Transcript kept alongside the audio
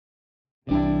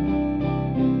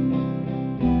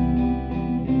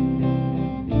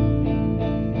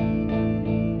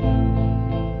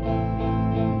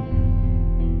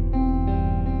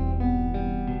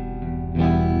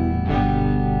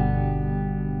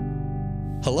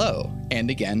Hello, and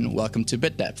again, welcome to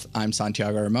Bit Depth. I'm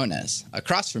Santiago Ramones.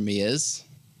 Across from me is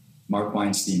Mark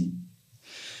Weinstein.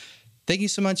 Thank you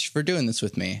so much for doing this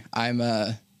with me. I'm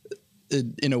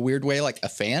in a weird way, like a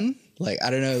fan. Like, I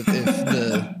don't know if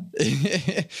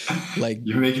the like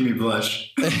You're making me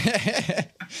blush.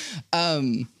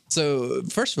 So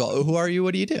first of all, who are you?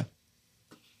 What do you do?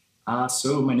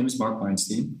 So my name is Mark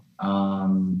Weinstein.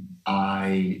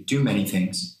 I do many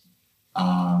things.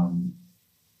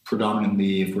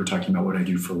 Predominantly, if we're talking about what I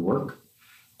do for work,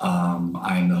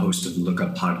 I am the host of the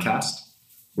Lookup Podcast,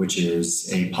 which is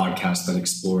a podcast that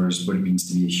explores what it means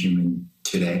to be a human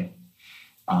today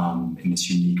in this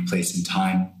unique place and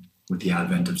time with the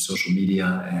advent of social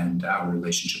media and our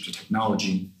relationship to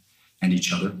technology and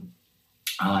each other.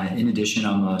 In addition,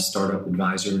 I'm a startup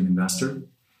advisor and investor,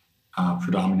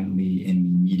 predominantly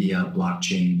in media,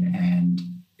 blockchain, and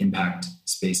impact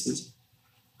spaces.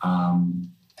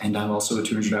 And I'm also a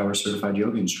 200-hour certified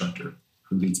yoga instructor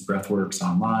who leads breathworks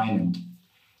online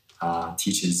and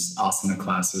teaches asana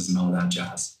classes and all that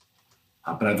jazz.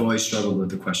 But I've always struggled with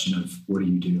the question of what do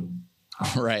you do?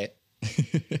 Right.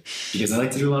 Because I like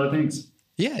to do a lot of things.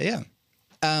 Yeah.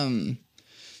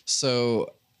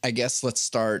 So I guess let's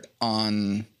start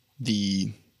on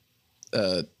the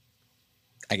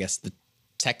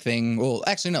tech thing. Well,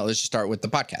 actually, no, let's just start with the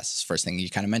podcast. It's the first thing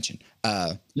you kind of mentioned.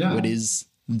 What is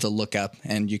the Lookup?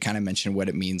 And you kind of mentioned what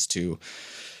it means to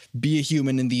be a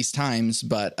human in these times,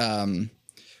 but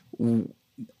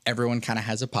everyone kind of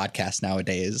has a podcast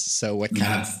nowadays. So what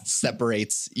kind of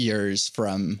separates yours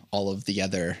from all of the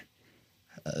other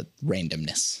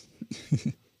randomness?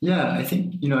 I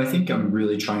think I'm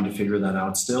really trying to figure that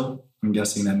out still. I'm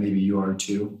guessing that maybe you are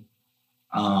too.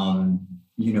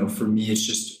 For me,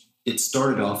 it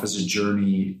started off as a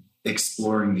journey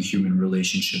exploring the human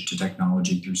relationship to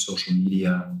technology through social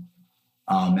media.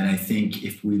 And I think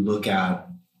if we look at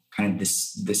kind of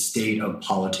the state of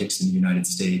politics in the United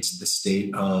States, the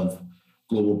state of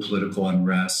global political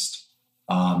unrest,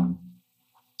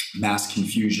 mass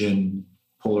confusion,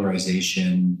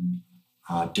 polarization,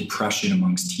 depression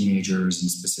amongst teenagers and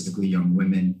specifically young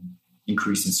women,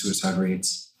 increase in suicide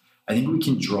rates, I think we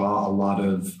can draw a lot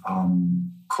of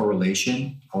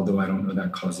correlation, although I don't know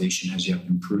that causation has yet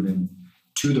been proven,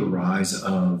 to the rise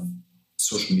of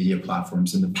social media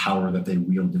platforms and the power that they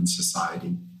wield in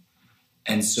society.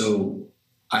 And so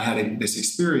I had this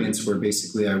experience where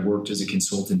basically I worked as a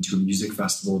consultant to a music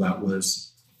festival that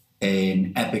was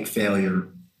an epic failure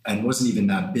and wasn't even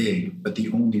that big, but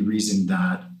the only reason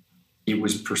that it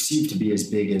was perceived to be as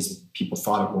big as people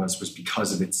thought it was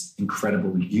because of its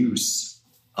incredible use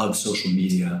of social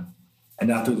media. And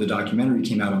after the documentary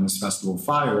came out on this festival,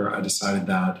 Fire, I decided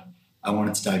that I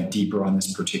wanted to dive deeper on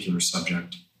this particular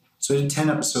subject. So I did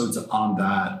 10 episodes on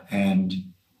that and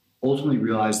ultimately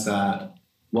realized that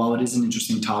while it is an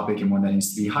interesting topic and one that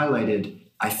needs to be highlighted,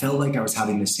 I felt like I was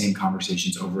having the same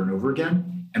conversations over and over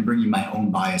again and bringing my own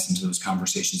bias into those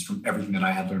conversations from everything that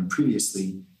I had learned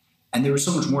previously. And there was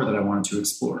so much more that I wanted to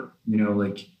explore.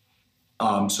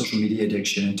 Social media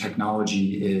addiction and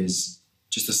technology is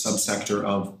just a subsector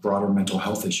of broader mental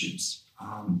health issues,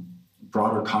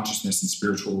 broader consciousness and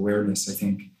spiritual awareness. I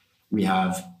think we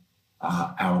have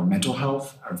our mental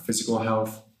health, our physical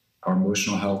health, our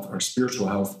emotional health, our spiritual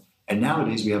health, and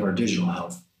nowadays we have our digital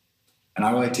health. And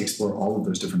I like to explore all of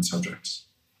those different subjects.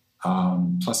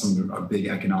 Plus, I'm a big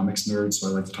economics nerd, so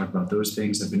I like to talk about those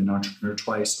things. I've been an entrepreneur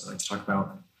twice. I like to talk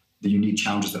about the unique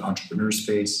challenges that entrepreneurs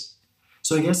face.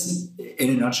 So I guess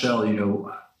in a nutshell,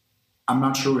 I'm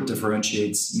not sure what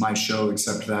differentiates my show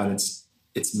except that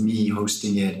it's me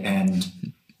hosting it, and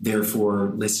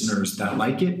therefore listeners that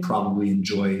like it probably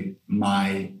enjoy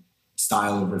my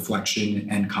style of reflection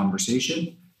and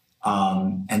conversation.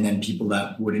 And then people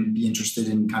that wouldn't be interested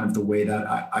in kind of the way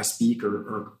that I speak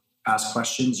or ask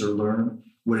questions or learn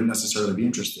wouldn't necessarily be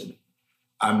interested.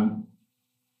 I'm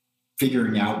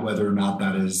figuring out whether or not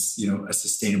that is, a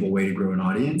sustainable way to grow an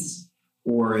audience,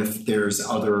 or if there's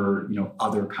other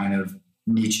kind of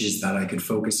niches that I could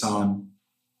focus on,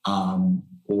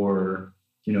 or,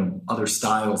 other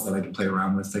styles that I could play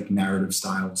around with, like narrative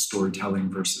style storytelling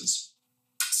versus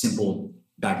simple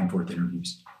back and forth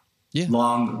interviews. Yeah.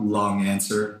 Long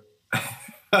answer.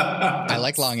 I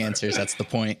like long answers. That's the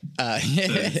point. That's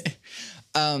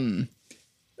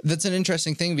an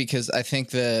interesting thing because I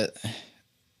think that,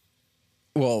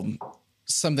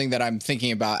 something that I'm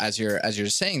thinking about as you're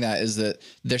saying that is that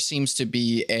there seems to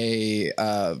be a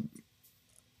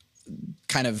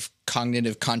kind of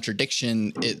cognitive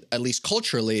contradiction, at least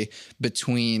culturally,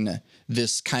 between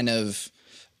this kind of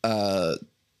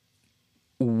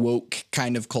woke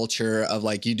kind of culture of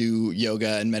like you do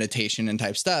yoga and meditation and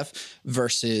type stuff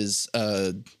versus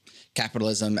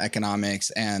capitalism,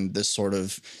 economics, and this sort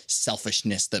of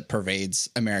selfishness that pervades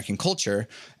American culture.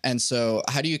 And so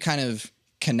how do you kind of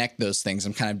connect those things?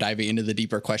 I'm kind of diving into the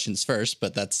deeper questions first,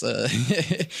 but that's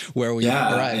where we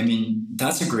arrive. I mean,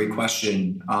 that's a great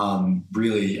question.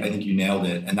 Really, I think you nailed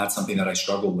it. And that's something that I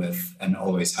struggle with and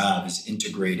always have, is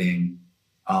integrating,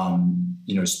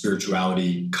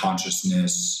 spirituality,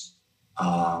 consciousness,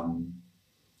 and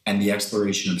the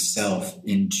exploration of self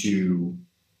into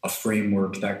a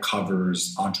framework that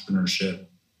covers entrepreneurship,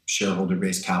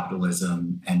 shareholder-based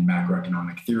capitalism, and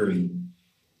macroeconomic theory.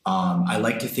 I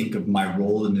like to think of my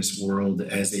role in this world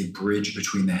as a bridge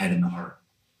between the head and the heart.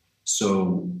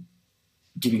 So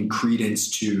giving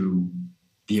credence to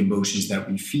the emotions that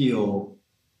we feel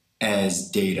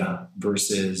as data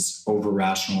versus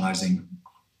over-rationalizing,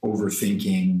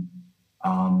 overthinking,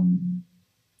 kind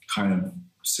of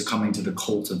succumbing to the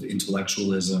cult of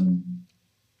intellectualism,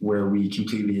 where we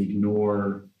completely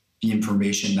ignore the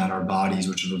information that our bodies,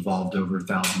 which have evolved over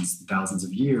thousands and thousands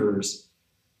of years,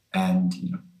 and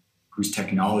whose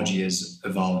technology has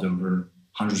evolved over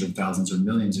hundreds of thousands or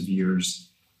millions of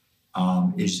years,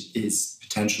 is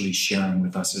potentially sharing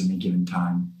with us at any given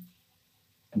time.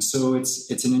 And so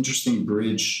it's an interesting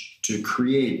bridge to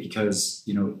create because,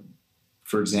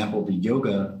 for example, the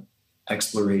yoga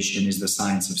exploration is the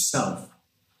science of self,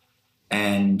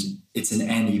 and it's an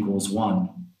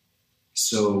N=1.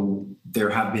 So there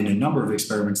have been a number of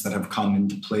experiments that have come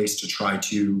into place to try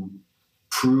to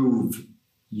prove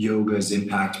yoga's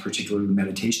impact, particularly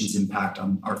meditation's impact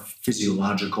on our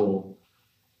physiological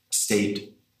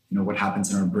state. What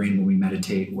happens in our brain when we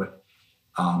meditate, what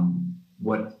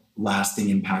lasting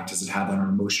impact does it have on our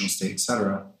emotional state, et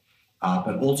cetera.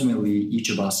 But ultimately, each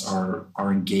of us are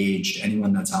engaged.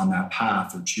 Anyone that's on that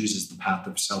path or chooses the path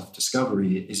of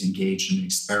self-discovery is engaged in an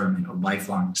experiment, a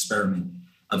lifelong experiment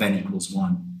of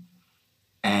N=1.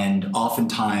 And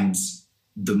oftentimes,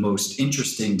 the most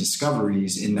interesting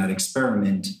discoveries in that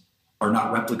experiment are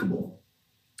not replicable,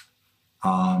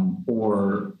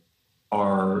 or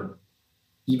are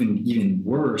even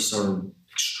worse, are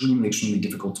extremely, extremely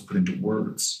difficult to put into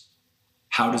words.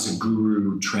 How does a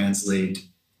guru translate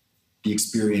the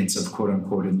experience of quote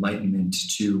unquote enlightenment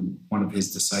to one of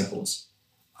his disciples?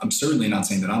 I'm certainly not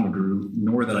saying that I'm a guru,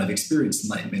 nor that I've experienced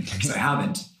enlightenment, because I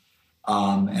haven't.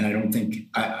 And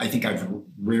I think I've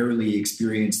rarely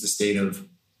experienced the state of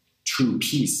true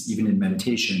peace, even in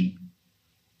meditation.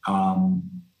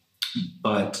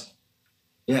 But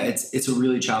yeah, it's a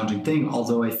really challenging thing.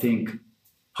 Although I think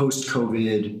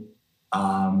post-COVID,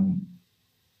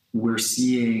 we're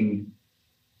seeing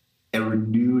a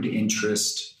renewed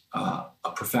interest, a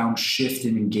profound shift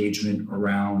in engagement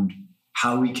around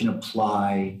how we can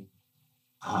apply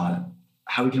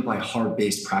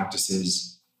heart-based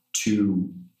practices to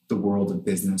the world of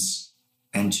business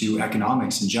and to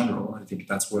economics in general. I think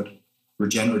that's what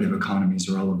regenerative economies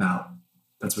are all about.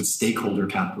 That's what stakeholder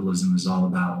capitalism is all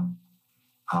about.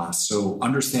 So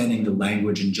understanding the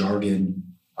language and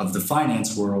jargon of the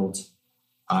finance world,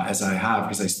 as I have,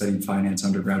 because I studied finance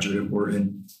undergraduate at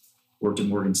Wharton, worked at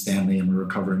Morgan Stanley, I'm a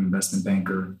recovering investment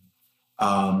banker,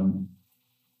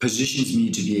 positions me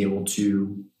to be able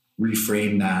to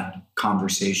reframe that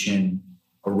conversation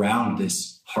around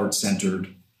this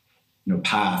heart-centered,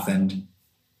 path, and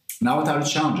not without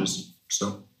its challenges.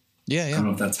 So yeah. I don't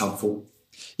know if that's helpful.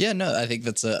 Yeah, no, I think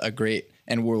that's a great,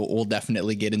 and we'll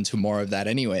definitely get into more of that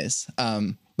anyways.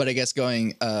 But I guess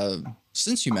going,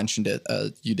 since you mentioned it,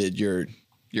 you did your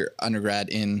undergrad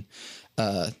in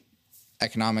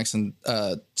economics. And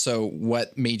so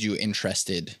what made you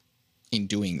interested in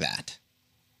doing that?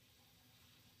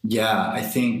 Yeah, I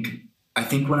think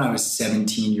when I was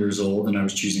 17 years old and I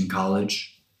was choosing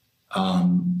college,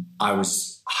 I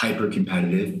was hyper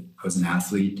competitive. I was an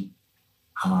athlete.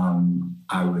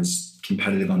 I was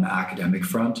competitive on the academic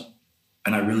front,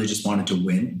 and I really just wanted to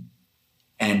win.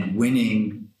 And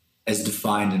winning, as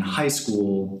defined in high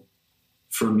school,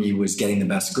 for me was getting the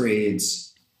best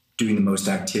grades, doing the most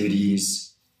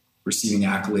activities, receiving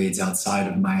accolades outside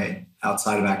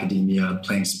of academia,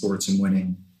 playing sports and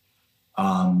winning.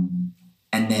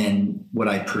 And then what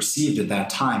I perceived at that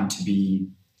time to be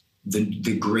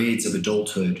the grades of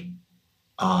adulthood,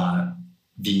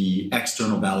 the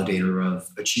external validator of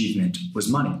achievement was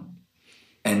money.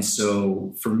 And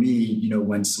so for me,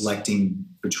 when selecting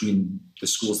between the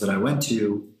schools that I went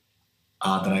to,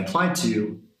 that I applied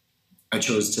to, I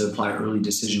chose to apply early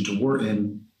decision to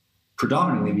Wharton,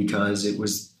 predominantly because it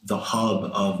was the hub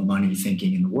of money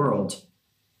thinking in the world.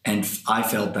 And I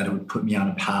felt that it would put me on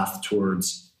a path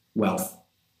towards wealth.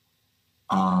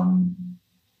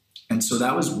 And so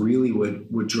that was really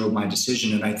what drove my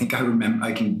decision. And I think I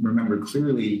can remember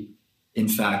clearly, in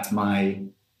fact, my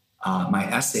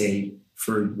essay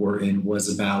for Wharton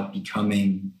was about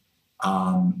becoming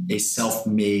a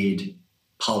self-made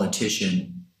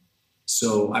politician.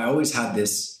 So I always had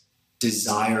this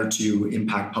desire to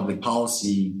impact public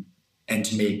policy and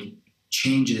to make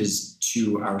changes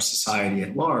to our society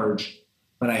at large.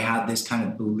 But I had this kind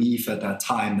of belief at that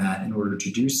time that in order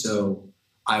to do so,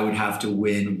 I would have to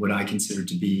win what I consider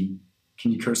to be,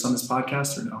 can you curse on this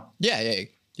podcast or no? Yeah. You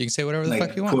can say whatever the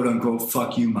fuck you want. Quote unquote,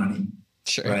 fuck you money.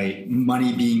 Sure. Right?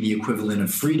 Money being the equivalent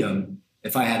of freedom.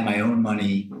 If I had my own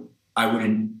money, I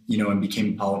wouldn't, and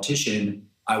became a politician,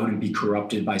 I wouldn't be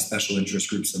corrupted by special interest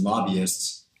groups and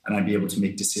lobbyists, and I'd be able to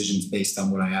make decisions based on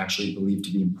what I actually believe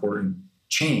to be important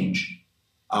change.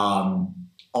 All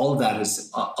of that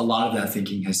is, a lot of that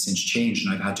thinking has since changed,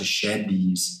 and I've had to shed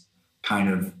these kind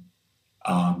of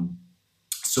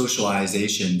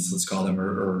socializations, let's call them,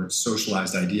 or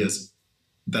socialized ideas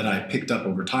that I picked up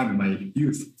over time in my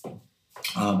youth.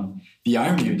 The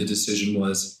irony of the decision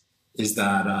is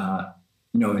that,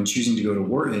 in choosing to go to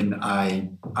Wharton, I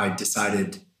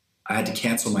decided I had to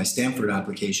cancel my Stanford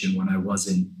application when I was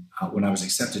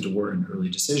accepted to Wharton, early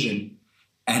decision,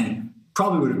 and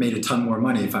probably would have made a ton more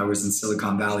money if I was in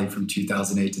Silicon Valley from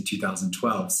 2008 to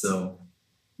 2012. So,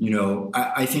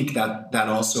 I think that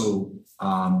also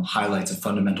highlights a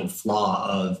fundamental flaw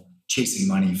of chasing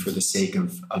money for the sake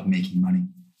of making money.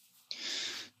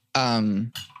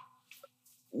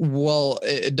 Well,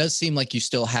 it does seem like you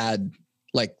still had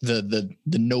like the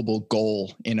noble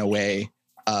goal in a way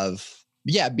of,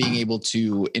 being able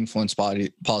to influence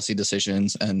policy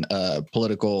decisions and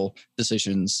political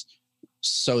decisions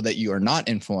so that you are not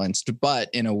influenced. But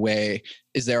in a way,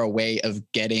 is there a way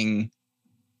of getting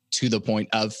to the point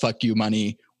of fuck you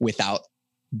money without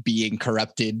being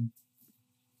corrupted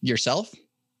yourself?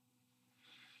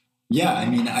 Yeah, I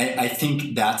mean, I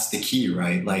think that's the key,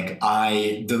 right? Like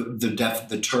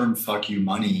the term "fuck you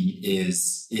money"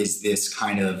 is this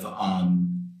kind of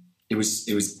it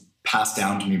was passed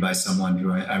down to me by someone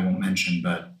who I won't mention,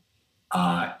 but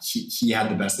he had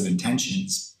the best of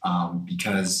intentions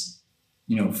because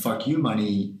 "fuck you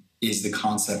money" is the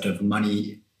concept of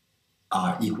money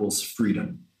equals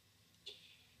freedom,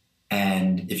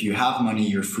 and if you have money,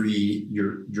 you're free.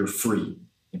 You're free.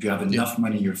 If you have enough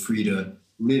money, you're free to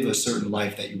live a certain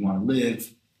life that you want to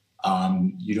live.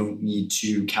 You don't need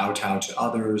to kowtow to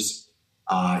others.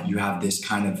 You have this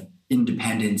kind of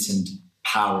independence and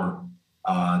power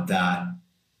that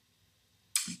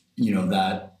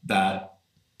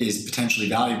is potentially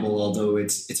valuable, although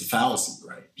it's a fallacy,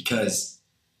 right? Because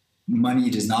money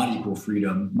does not equal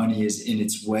freedom. Money is in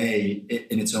its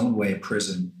own way, a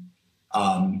prison.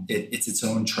 It's its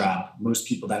own trap. Most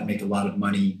people that make a lot of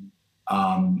money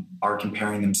are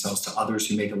comparing themselves to others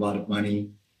who make a lot of money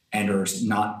and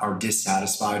are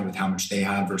dissatisfied with how much they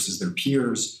have versus their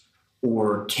peers,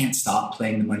 or can't stop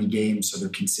playing the money game. So they're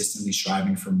consistently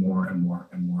striving for more and more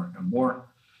and more and more.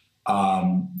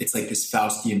 It's like this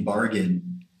Faustian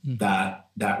bargain that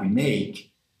we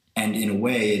make. And in a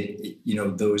way,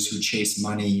 those who chase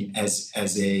money as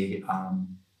a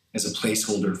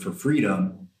placeholder for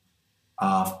freedom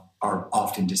are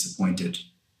often disappointed.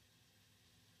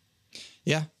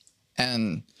 Yeah.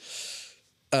 And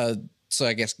so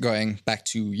I guess going back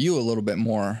to you a little bit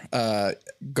more,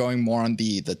 going more on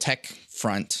the tech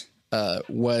front,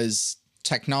 was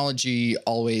technology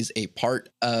always a part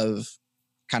of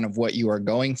kind of what you are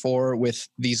going for with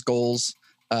these goals?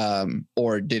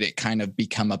 Or did it kind of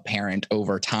become apparent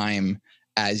over time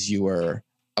as you were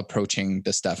approaching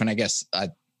this stuff? And I guess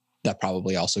that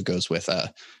probably also goes with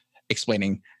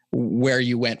explaining where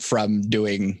you went from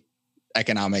doing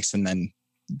economics and then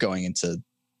going into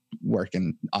work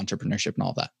and entrepreneurship and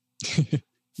all that.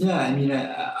 Yeah, I mean,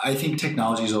 I think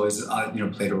technology has always,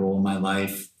 played a role in my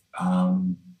life.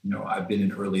 I've been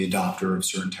an early adopter of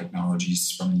certain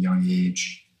technologies from a young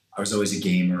age. I was always a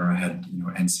gamer. I had,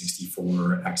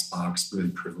 N64, Xbox,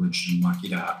 really privileged and lucky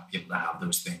to be able to have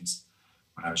those things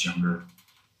when I was younger.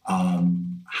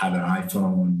 Had an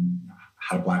iPhone,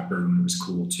 had a BlackBerry when it was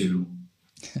cool too.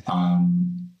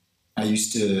 I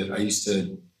used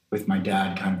to, with my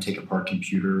dad, kind of take apart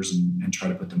computers and try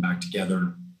to put them back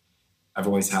together. I've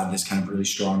always had this kind of really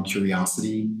strong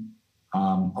curiosity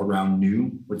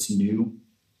around what's new.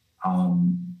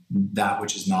 That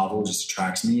which is novel just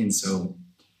attracts me. And so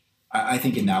I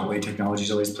think in that way,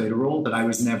 technology's always played a role, but I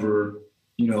was never,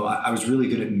 I was really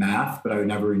good at math, but I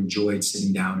never enjoyed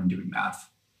sitting down and doing math.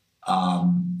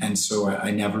 And so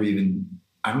I never even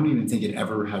I don't even think it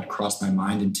ever had crossed my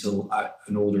mind until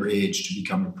an older age to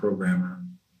become a programmer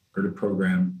or to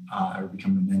program or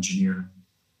become an engineer.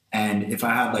 And if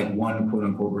I had like one quote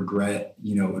unquote regret,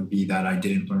 it would be that I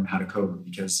didn't learn how to code,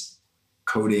 because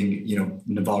coding,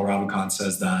 Naval Ravikant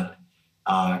says that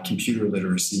computer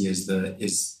literacy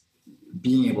is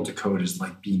being able to code is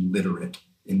like being literate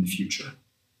in the future.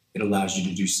 It allows you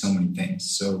to do so many things.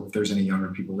 So if there's any younger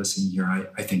people listening here,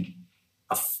 I think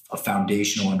a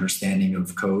foundational understanding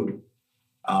of code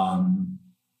and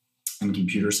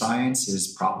computer science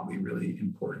is probably really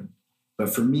important.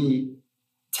 But for me,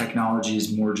 technology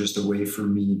is more just a way for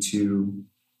me to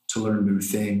learn new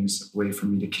things, a way for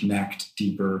me to connect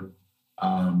deeper.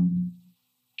 And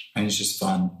it's just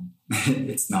fun.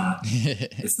 It's not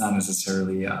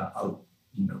necessarily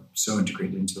so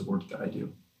integrated into the work that I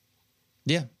do.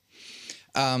 Yeah.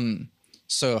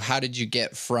 So how did you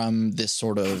get from this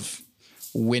sort of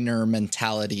winner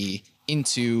mentality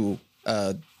into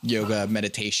yoga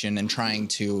meditation and trying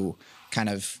to kind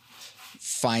of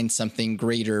find something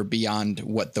greater beyond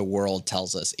what the world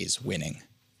tells us is winning?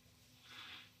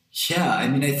 Yeah, I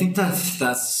mean, I think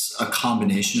that's a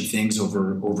combination of things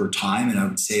over time, and I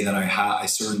would say that I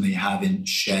certainly haven't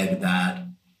shed that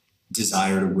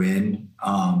desire to win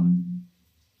and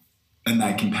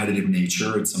that competitive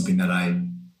nature. It's something that I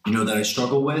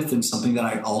struggle with, and something that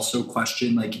I also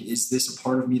question, like, is this a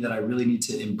part of me that I really need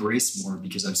to embrace more?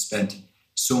 Because I've spent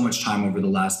so much time over the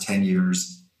last 10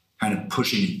 years kind of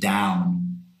pushing it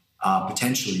down,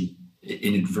 potentially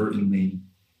inadvertently,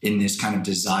 in this kind of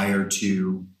desire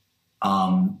to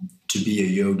be a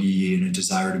yogi and a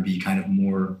desire to be kind of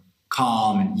more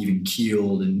calm and even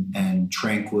keeled and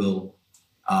tranquil.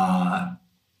 The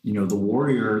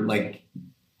warrior, like,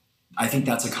 I think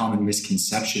that's a common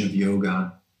misconception of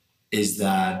yoga, is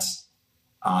that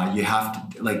you have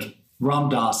to, like, Ram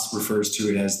Dass refers to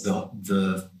it as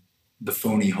the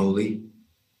phony holy.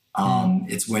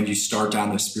 It's when you start down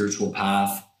the spiritual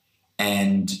path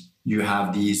and you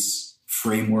have these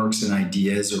frameworks and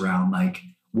ideas around like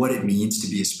what it means to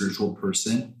be a spiritual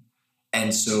person.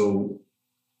 And so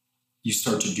you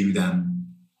start to do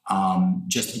them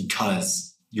just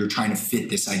because you're trying to fit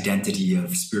this identity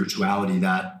of spirituality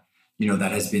that,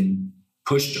 that has been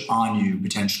pushed on you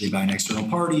potentially by an external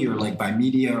party or like by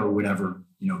media or whatever,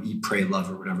 eat, pray, love,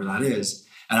 or whatever that is.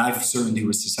 And I certainly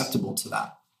was susceptible to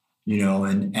that,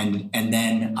 and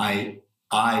then I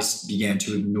began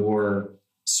to ignore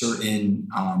certain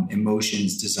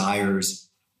emotions, desires.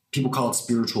 People call it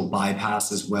spiritual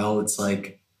bypass as well. It's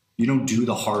like, you don't do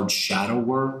the hard shadow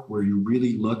work where you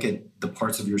really look at the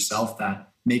parts of yourself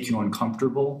that make you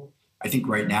uncomfortable. I think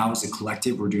right now as a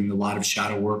collective, we're doing a lot of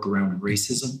shadow work around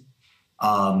racism,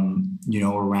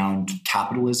 around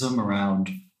capitalism,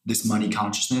 around this money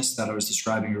consciousness that I was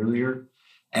describing earlier.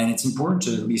 And it's important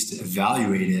to at least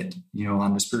evaluate it,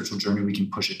 on the spiritual journey, we can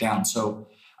push it down. So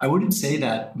I wouldn't say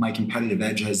that my competitive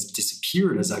edge has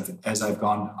disappeared as I've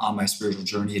gone on my spiritual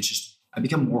journey. It's just, I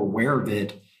become more aware of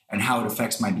it and how it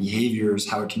affects my behaviors,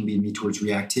 how it can lead me towards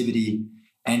reactivity.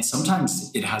 And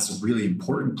sometimes it has a really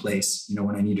important place,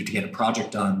 when I needed to get a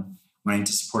project done, when I need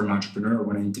to support an entrepreneur,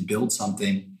 when I need to build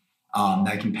something,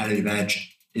 that competitive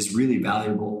edge is really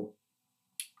valuable.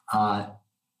 I'll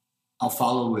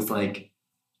follow with like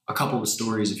a couple of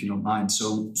stories, if you don't mind.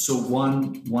 So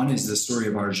one is the story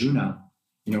of Arjuna.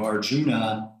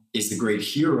 Arjuna is the great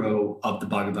hero of the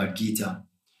Bhagavad Gita.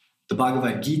 The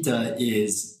Bhagavad Gita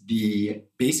is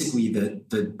basically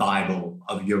the Bible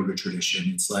of yoga tradition.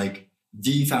 It's like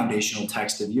the foundational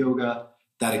text of yoga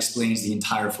that explains the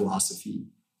entire philosophy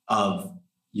of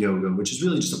yoga, which is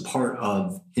really just a part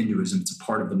of Hinduism. It's a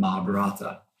part of the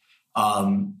Mahabharata.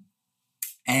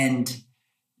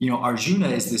 Arjuna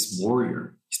is this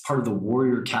warrior. He's part of the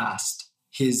warrior caste.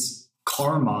 His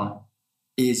karma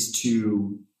is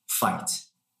to fight.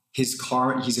 He's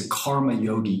a karma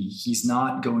yogi. He's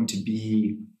not going to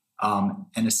be an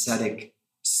ascetic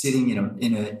sitting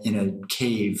in a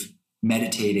cave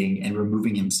meditating and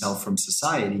removing himself from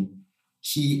society.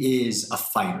 He is a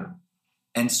fighter.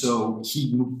 And so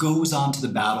he goes onto the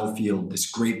battlefield, this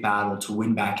great battle, to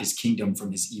win back his kingdom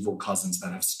from his evil cousins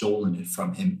that have stolen it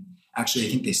from him. Actually, I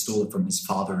think they stole it from his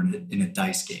father in a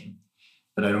dice game,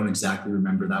 but I don't exactly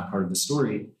remember that part of the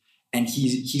story. And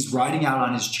he's riding out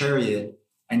on his chariot,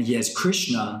 and he has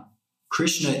Krishna.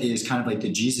 Krishna is kind of like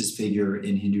the Jesus figure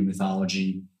in Hindu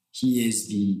mythology. He is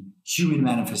the human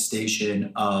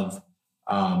manifestation of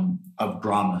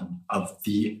Brahman, of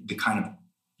the kind of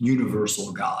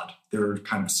universal God. There are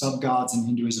kind of sub-gods in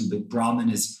Hinduism, but Brahman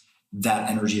is that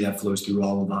energy that flows through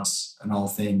all of us and all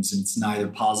things. And it's neither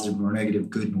positive nor negative,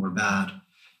 good nor bad.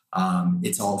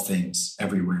 It's all things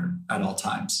everywhere at all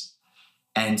times.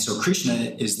 And so Krishna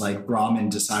is like Brahman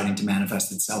deciding to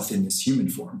manifest itself in this human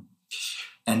form.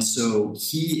 And so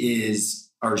he is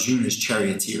Arjuna's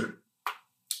charioteer.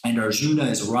 And Arjuna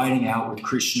is riding out with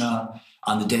Krishna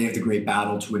on the day of the great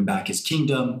battle to win back his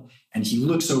kingdom. And he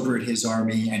looks over at his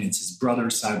army, and it's his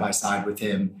brothers side by side with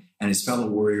him and his fellow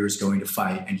warriors going to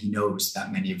fight. And he knows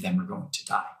that many of them are going to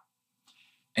die.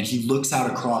 And he looks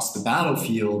out across the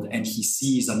battlefield, and he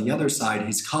sees on the other side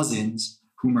his cousins,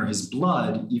 whom are his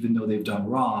blood, even though they've done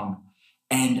wrong,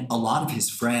 and a lot of his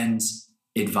friends,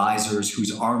 advisors,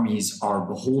 whose armies are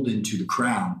beholden to the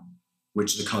crown,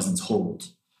 which the cousins hold.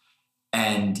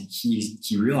 And he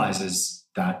realizes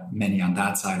that many on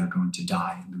that side are going to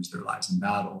die and lose their lives in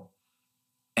battle.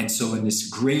 And so in this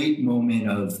great moment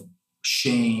of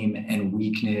shame and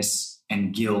weakness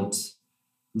and guilt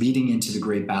leading into the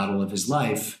great battle of his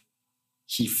life,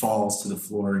 he falls to the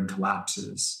floor and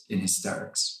collapses in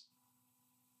hysterics.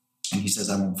 And he says,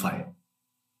 I won't fight.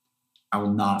 I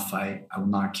will not fight. I will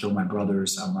not kill my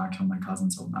brothers. I will not kill my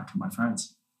cousins. I will not kill my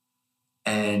friends.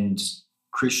 And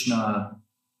Krishna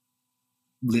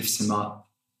lifts him up.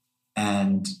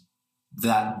 And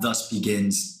that thus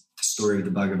begins the story of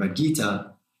the Bhagavad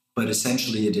Gita. But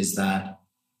essentially it is that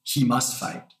he must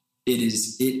fight. It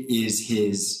is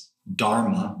his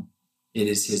dharma. It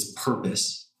is his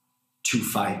purpose to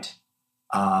fight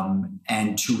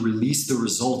and to release the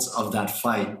results of that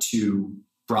fight to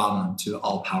Brahman, to the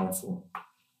all-powerful.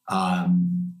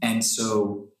 And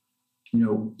so,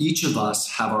 each of us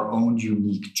have our own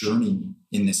unique journey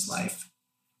in this life.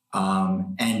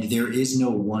 And there is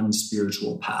no one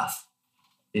spiritual path.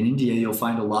 In India, you'll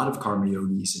find a lot of karma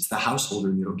yogis. It's the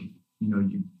householder yogi.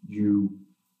 You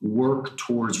work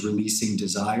towards releasing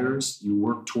desires. You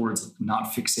work towards not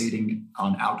fixating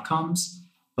on outcomes,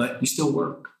 but you still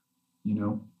work,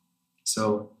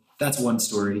 So that's one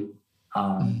story.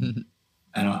 And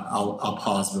I'll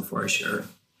pause before I share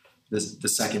the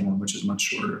second one, which is much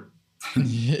shorter.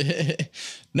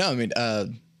 No, I mean,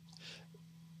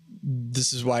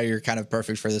 this is why you're kind of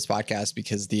perfect for this podcast,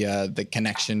 because the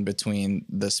connection between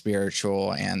the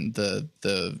spiritual and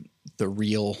the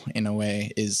real, in a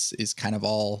way, is kind of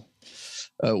all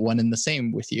one and the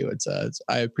same with you. It's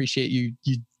I appreciate you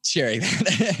sharing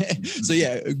that. So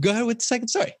yeah, go ahead with the second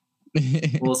story.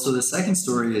 Well, so the second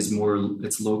story is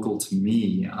it's local to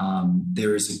me.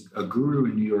 There's a guru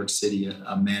in New York City,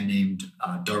 a man named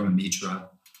Dharma Mitra,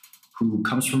 who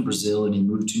comes from Brazil, and he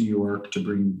moved to New York to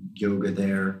bring yoga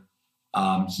there.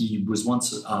 He was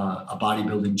once a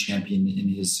bodybuilding champion in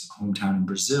his hometown in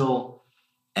Brazil,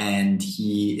 and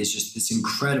he is just this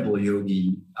incredible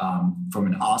yogi from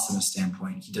an asana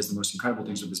standpoint. He does the most incredible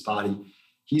things with his body.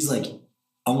 He's like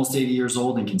almost 80 years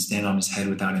old and can stand on his head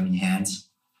without any hands.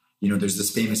 There's this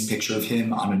famous picture of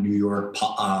him on a New York,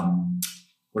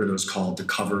 what are those called? The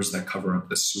covers that cover up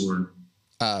the sewer.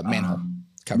 Manhole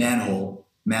cover.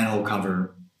 Manhole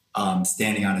cover,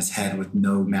 standing on his head with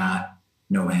no mat,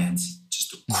 no hands,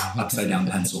 just upside down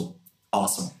pencil.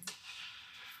 Awesome.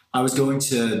 I was going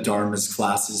to Dharma's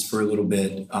classes for a little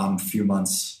bit, a few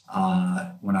months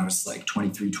when I was like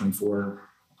 23, 24,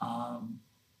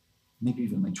 maybe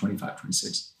even like 25,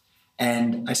 26.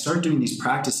 And I started doing these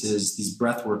practices, these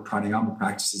breathwork pranayama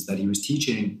practices that he was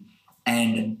teaching.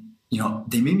 And,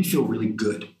 they made me feel really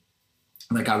good.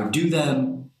 Like I would do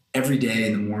them every day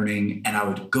in the morning, and I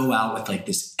would go out with like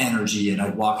this energy, and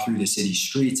I'd walk through the city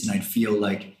streets, and I'd feel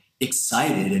like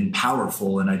excited and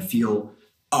powerful, and I'd feel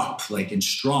up and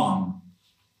strong.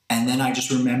 And then I just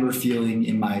remember feeling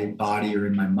in my body or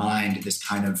in my mind this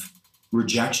kind of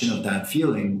rejection of that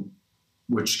feeling,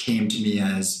 which came to me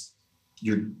as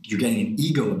you're getting an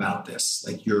ego about this.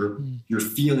 Like you're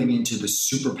feeling into the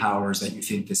superpowers that you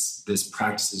think this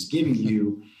practice is giving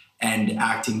you, and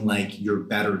acting like you're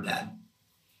better than.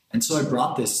 And so I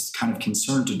brought this kind of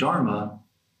concern to Dharma,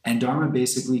 and Dharma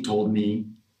basically told me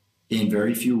in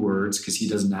very few words, because he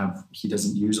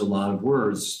doesn't use a lot of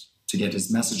words to get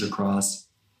his message across.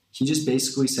 He just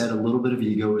basically said a little bit of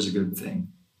ego is a good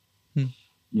thing. And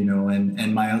one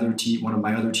of my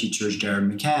other teachers,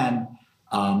 Jared McCann,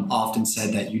 often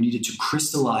said that you needed to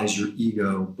crystallize your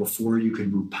ego before you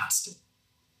could move past it.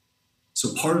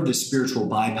 So part of this spiritual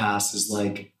bypass is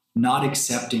like not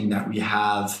accepting that we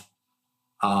have,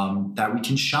 that we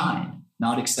can shine,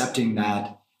 not accepting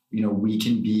that, we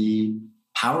can be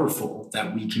powerful,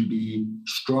 that we can be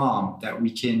strong, that we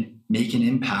can make an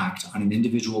impact on an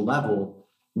individual level.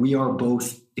 We are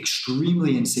both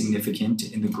extremely insignificant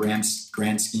in the grand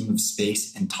scheme of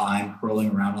space and time,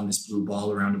 hurling around on this blue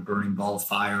ball around a burning ball of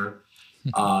fire.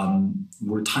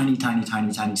 We're tiny, tiny,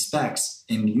 tiny, tiny specks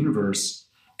in the universe.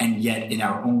 And yet in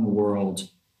our own world,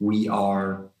 we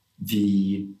are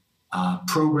the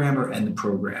programmer and the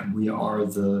program. We are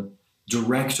the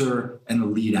director and the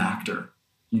lead actor.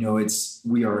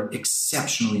 We are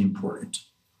exceptionally important.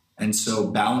 And so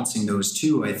balancing those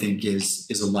two, I think, is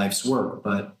a life's work.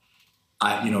 But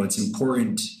it's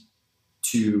important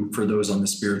for those on the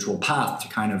spiritual path to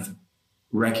kind of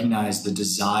recognize the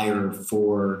desire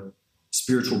for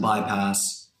spiritual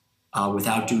bypass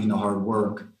without doing the hard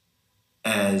work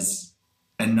as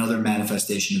another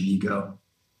manifestation of ego.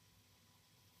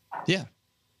 Yeah.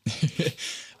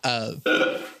 I don't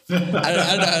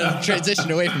know how to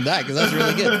transition away from that because that was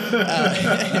really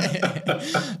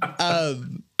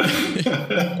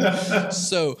good.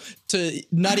 So to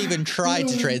not even try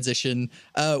to transition,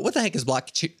 what the heck is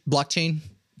blockchain?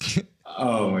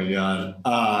 Oh my God.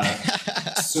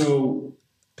 So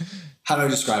how do I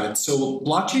describe it? So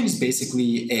blockchain is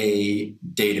basically a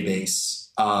database.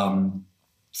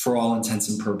 For all intents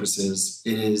and purposes,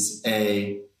 it is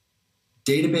a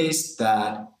database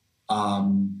that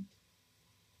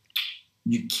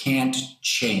you can't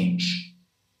change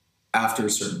after a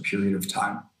certain period of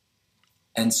time.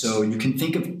 And so you can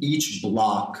think of each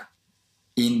block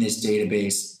in this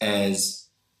database as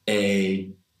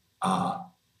a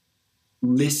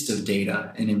list of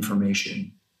data and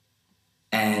information.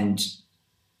 And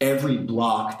every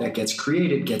block that gets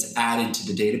created gets added to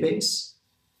the database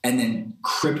and then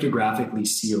cryptographically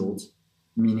sealed,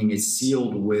 meaning it's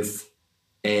sealed with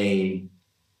a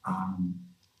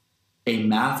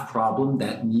math problem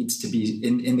that needs to be,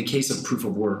 in the case of proof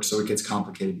of work, so it gets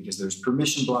complicated because there's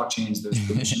permission blockchains, there's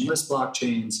permissionless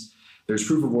blockchains, there's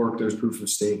proof of work, there's proof of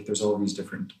stake, there's all these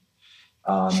different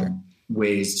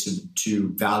ways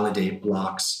to validate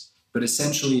blocks. But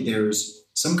essentially there's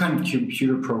some kind of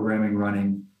computer programming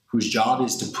running whose job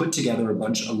is to put together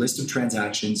a list of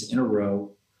transactions in a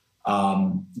row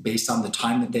based on the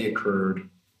time that they occurred,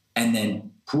 and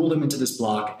then pool them into this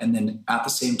block, and then at the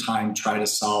same time try to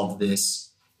solve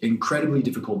this incredibly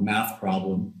difficult math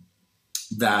problem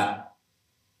that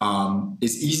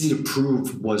is easy to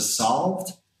prove was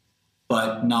solved,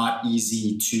 but not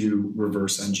easy to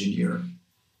reverse engineer.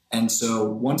 And so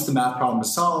once the math problem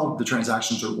is solved, the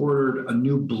transactions are ordered, a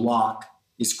new block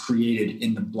is created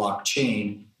in the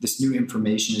blockchain. This new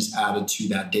information is added to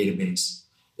that database.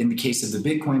 In the case of the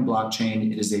Bitcoin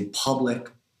blockchain, it is a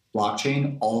public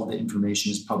blockchain. All of the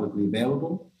information is publicly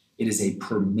available. It is a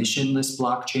permissionless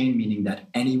blockchain, meaning that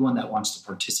anyone that wants to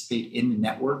participate in the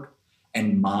network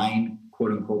and mine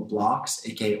quote unquote blocks,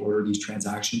 aka order these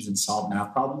transactions and solve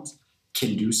math problems,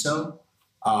 can do so.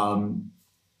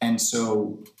 And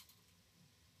so,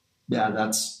 yeah,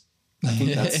 I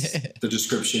think that's the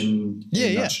description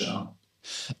in a nutshell.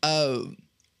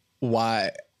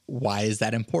 Why is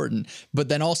that important? But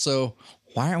then also,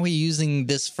 why aren't we using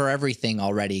this for everything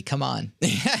already? Come on.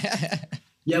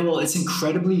 Yeah, well, it's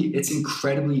incredibly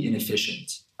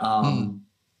inefficient.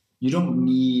 You don't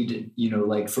need,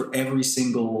 like for every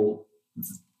single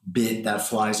bit that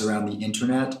flies around the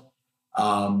internet,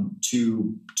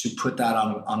 to put that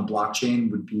on a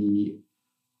blockchain would be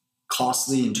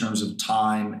costly in terms of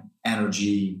time,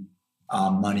 energy,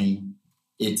 money.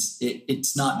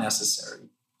 It's not necessary.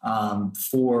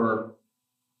 For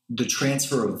the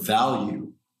transfer of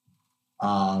value,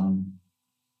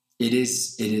 it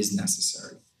is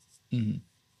necessary.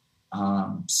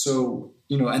 Mm-hmm. So,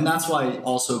 and that's why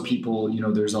also people,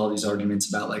 there's all these arguments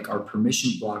about like our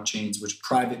permission blockchains, which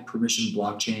private permission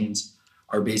blockchains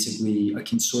are basically a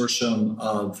consortium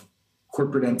of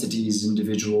corporate entities,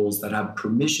 individuals that have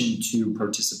permission to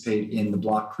participate in the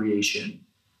block creation.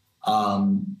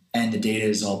 And the data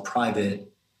is all private.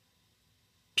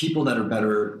 People that are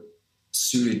better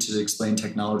suited to explain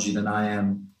technology than I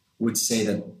am would say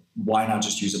that why not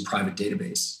just use a private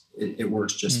database? It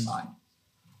works just fine.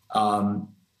 I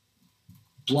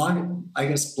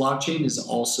guess blockchain is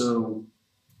also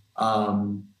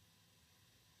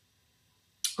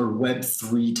or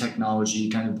Web3 technology,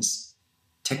 kind of this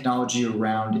technology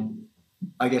around,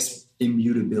 I guess,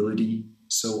 immutability.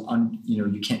 So,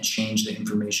 you can't change the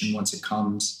information once it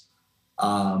comes.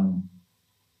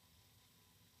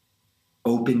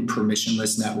 Open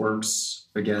permissionless networks.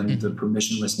 Again, the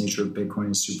permissionless nature of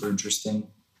Bitcoin is super interesting.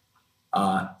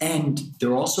 And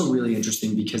they're also really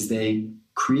interesting because they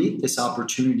create this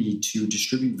opportunity to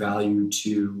distribute value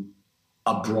to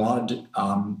a broad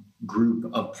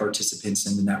group of participants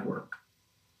in the network,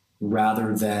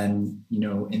 rather than,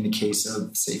 in the case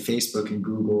of, say, Facebook and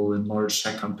Google and large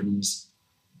tech companies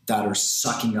that are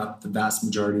sucking up the vast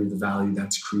majority of the value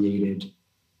that's created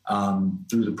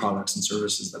through the products and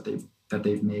services that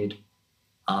they've made.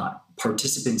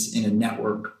 Participants in a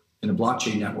network in a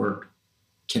blockchain network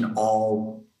can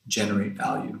all generate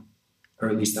value, or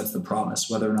at least that's the promise.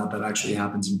 Whether or not that actually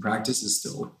happens in practice is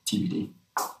still TBD.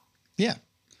 Yeah.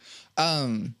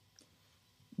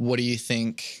 What do you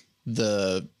think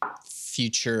the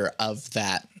future of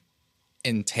that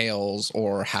entails,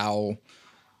 or how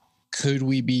could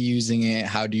we be using it?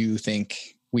 How do you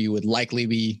think we would likely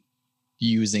be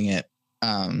using it?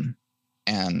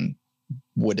 And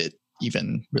would it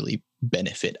even really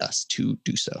benefit us to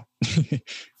do so?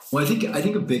 Well, I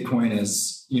think of Bitcoin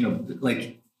as,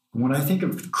 like when I think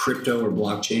of crypto or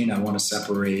blockchain, I want to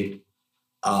separate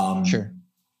Sure.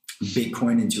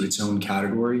 Bitcoin into its own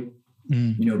category.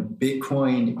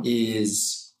 Bitcoin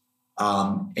is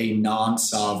a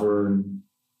non-sovereign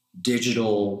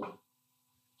digital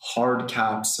hard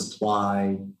cap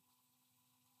supply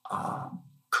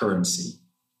currency.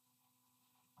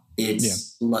 It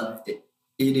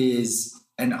is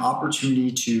an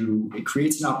opportunity it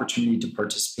creates an opportunity to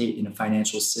participate in a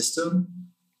financial system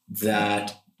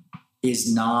that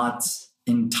is not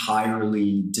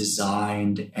entirely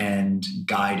designed and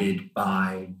guided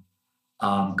by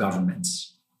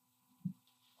governments.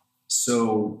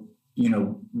 So,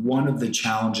 one of the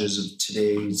challenges of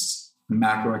today's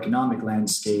macroeconomic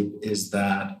landscape is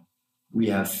that we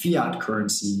have fiat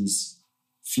currencies.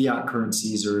 Fiat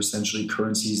currencies are essentially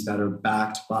currencies that are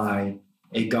backed by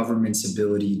a government's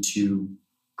ability to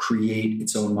create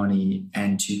its own money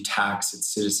and to tax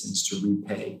its citizens to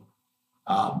repay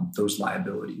those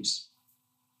liabilities.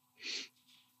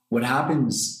 What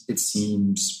happens, it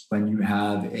seems, when you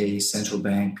have a central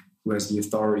bank who has the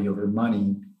authority over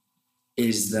money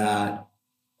is that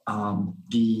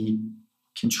the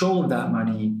control of that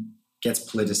money gets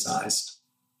politicized.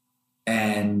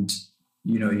 And,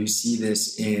 you see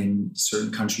this in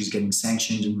certain countries getting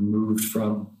sanctioned and removed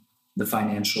from the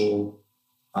financial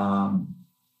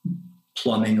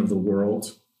plumbing of the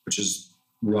world, which is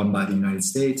run by the United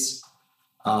States.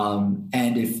 And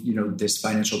if, this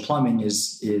financial plumbing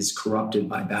is corrupted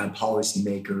by bad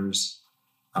policymakers,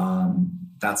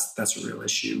 that's a real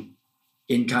issue.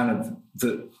 In kind of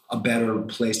a better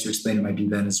place to explain it might be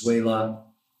Venezuela,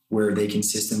 where they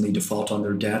consistently default on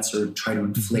their debts or try to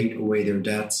inflate away their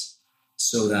debts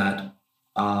so that,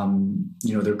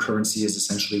 their currency is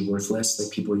essentially worthless,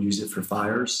 like people use it for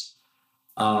fires.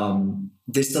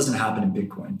 This doesn't happen in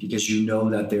Bitcoin because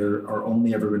that there are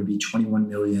only ever going to be 21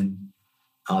 million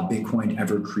Bitcoin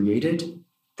ever created.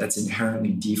 That's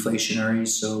inherently deflationary.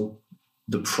 So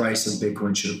the price of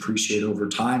Bitcoin should appreciate over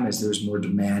time as there's more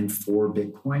demand for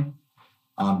Bitcoin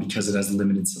because it has a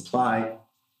limited supply.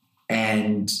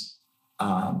 And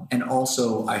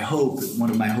also, I hope, one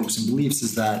of my hopes and beliefs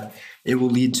is that it will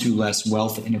lead to less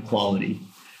wealth inequality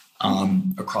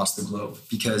across the globe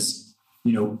because,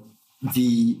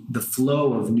 the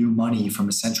flow of new money from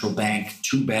a central bank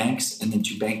to banks and then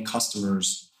to bank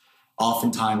customers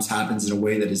oftentimes happens in a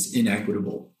way that is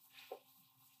inequitable.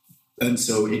 And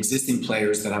so existing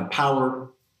players that have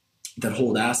power, that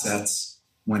hold assets,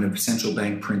 when a central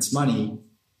bank prints money,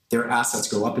 their assets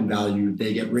go up in value,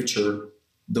 they get richer.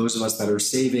 Those of us that are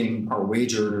saving, our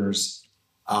wage earners,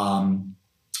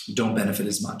 don't benefit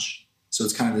as much. So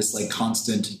it's kind of this like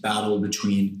constant battle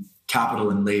between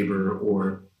capital and labor,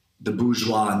 or the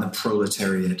bourgeois and the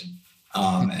proletariat,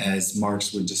 as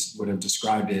Marx would have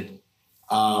described it.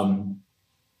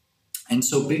 And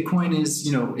so Bitcoin is,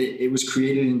 it was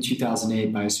created in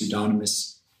 2008 by a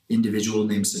pseudonymous individual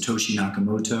named Satoshi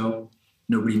Nakamoto.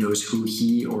 Nobody knows who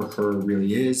he or her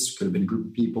really is. Could have been a group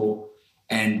of people.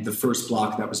 And the first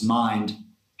block that was mined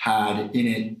had in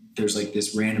it, there's like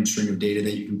this random string of data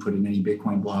that you can put in any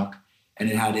Bitcoin block. And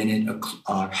it had in it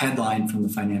a headline from the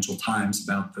Financial Times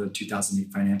about the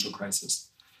 2008 financial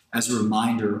crisis. As a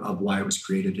reminder of why it was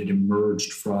created, it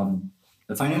emerged from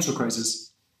the financial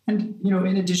crisis. And,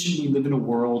 in addition, we live in a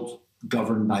world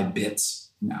governed by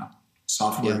bits now.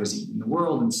 Software has eaten the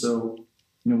world. And so,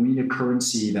 we need a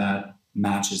currency that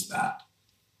matches that.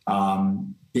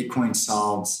 Bitcoin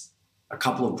solves a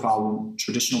couple of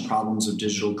traditional problems of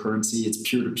digital currency. It's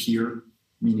peer-to-peer,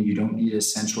 meaning you don't need a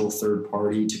central third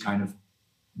party to kind of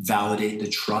validate the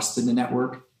trust in the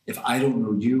network. If I don't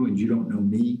know you and you don't know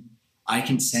me, I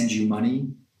can send you money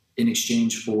in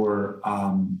exchange for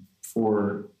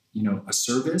a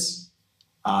service,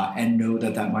 and know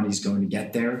that money is going to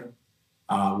get there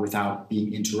without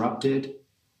being interrupted.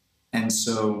 And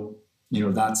so,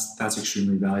 that's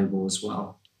extremely valuable as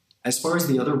well. As far as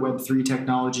the other Web3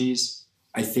 technologies,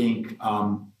 I think,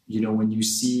 when you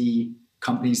see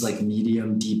companies like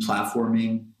Medium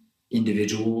deplatforming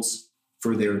individuals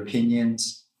for their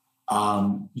opinions,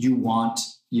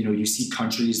 you see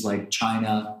countries like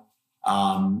China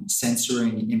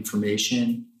censoring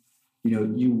information.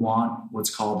 You want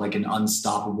what's called like an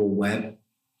unstoppable web.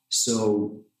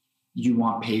 So you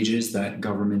want pages that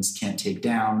governments can't take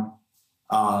down.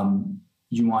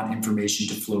 You want information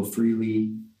to flow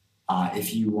freely.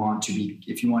 If you want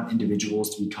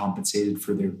individuals to be compensated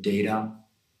for their data,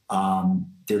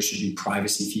 there should be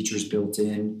privacy features built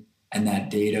in, and that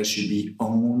data should be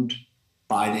owned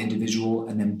by the individual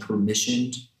and then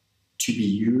permissioned to be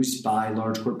used by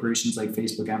large corporations like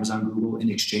Facebook, Amazon, Google in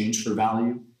exchange for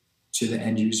value to the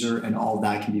end user. And all of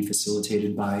that can be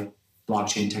facilitated by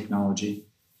blockchain technology.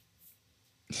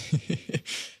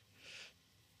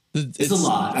 It's a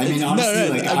lot. I mean,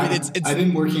 honestly, I've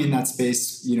been working in that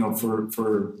space,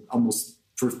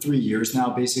 for 3 years now,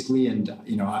 basically. And,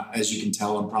 as you can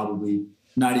tell, I'm probably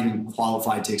not even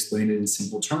qualified to explain it in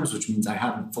simple terms, which means I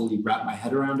haven't fully wrapped my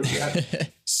head around it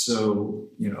yet. So,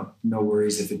 no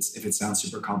worries if it sounds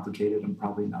super complicated. I'm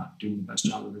probably not doing the best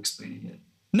job of explaining it.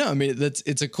 No, I mean,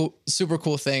 it's a super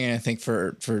cool thing. And I think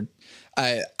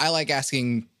I like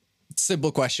asking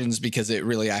simple questions because it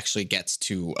really actually gets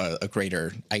to a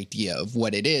greater idea of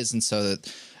what it is. And so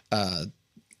that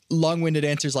long-winded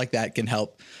answers like that can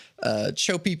help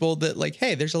show people that, like,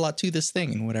 hey, there's a lot to this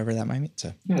thing and whatever that might mean.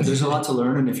 So yeah, there's a lot to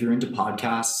learn. And if you're into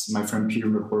podcasts, my friend Peter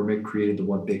McCormick created the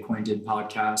What Bitcoin Did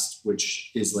podcast,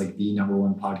 which is like the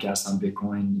 #1 podcast on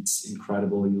Bitcoin. It's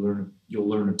incredible. You'll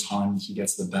learn a ton. He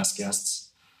gets the best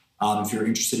guests. If you're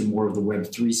interested in more of the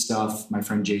Web3 stuff, my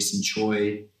friend Jason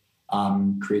Choi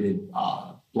created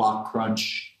Block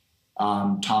Crunch.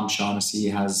 Tom Shaughnessy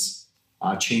has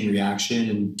Chain Reaction,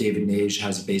 and David Nage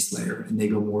has Base Layer, and they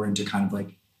go more into kind of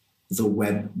like the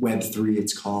Web3.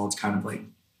 It's called. It's kind of like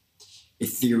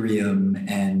Ethereum,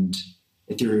 and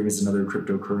Ethereum is another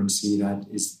cryptocurrency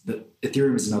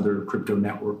Ethereum is another crypto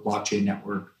network, blockchain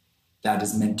network that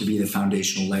is meant to be the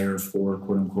foundational layer for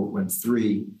quote unquote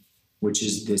Web3, which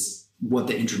is what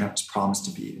the internet was promised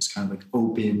to be. It's kind of like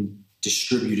open,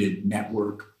 distributed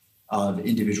network of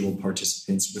individual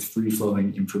participants with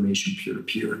free-flowing information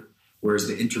peer-to-peer. Whereas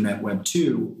the internet Web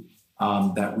 2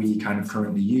 that we kind of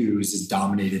currently use is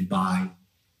dominated by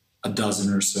a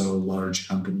dozen or so large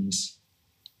companies.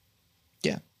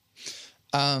 Yeah.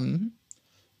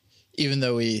 Even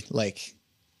though we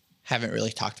haven't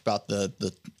really talked about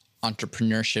the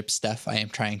entrepreneurship stuff, I am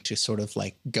trying to sort of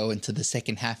go into the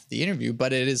second half of the interview,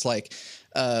 but it is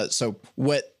so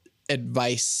what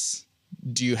advice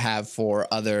do you have for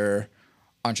other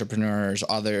entrepreneurs,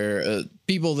 other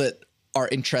people that are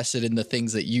interested in the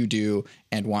things that you do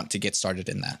and want to get started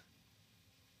in that?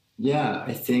 Yeah,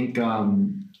 I think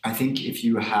if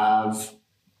you have,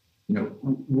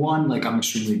 one, I'm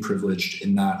extremely privileged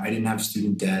in that I didn't have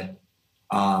student debt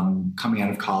coming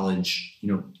out of college.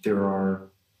 There are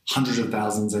hundreds of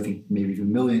thousands, I think maybe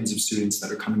even millions of students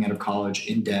that are coming out of college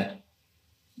in debt.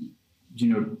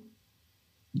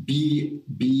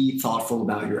 Be thoughtful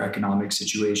about your economic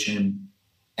situation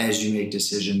as you make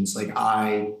decisions.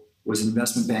 I was in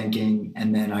investment banking,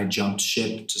 and then I jumped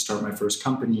ship to start my first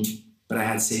company, but I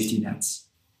had safety nets,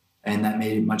 and that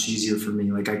made it much easier for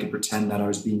me. I could pretend that I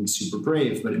was being super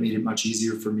brave, but it made it much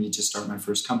easier for me to start my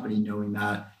first company, knowing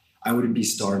that I wouldn't be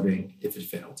starving if it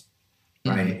failed.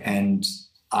 Mm-hmm. Right. And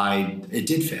it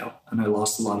did fail, and I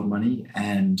lost a lot of money,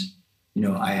 and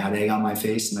I had egg on my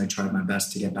face, and I tried my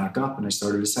best to get back up, and I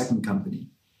started a second company.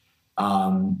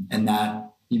 And that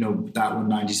when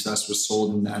 90s Fest was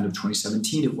sold in the end of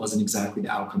 2017, it wasn't exactly the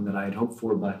outcome that I had hoped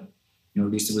for, but at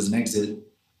least it was an exit.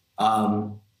 For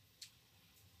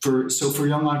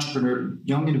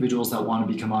young individuals that want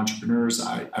to become entrepreneurs,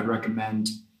 I'd recommend,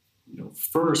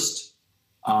 first,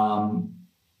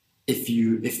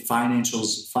 if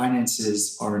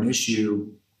finances are an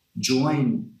issue,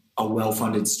 join a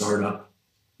well-funded startup.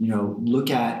 Look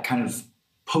at kind of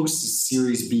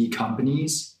post-Series B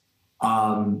companies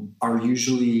are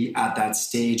usually at that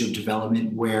stage of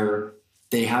development where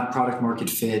they have product market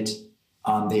fit,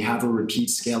 they have a repeat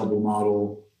scalable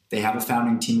model, they have a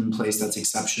founding team in place that's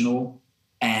exceptional,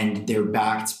 and they're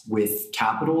backed with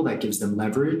capital that gives them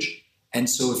leverage. And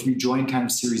so if you join kind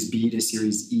of Series B to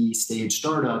Series E stage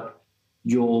startup,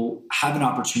 you'll have an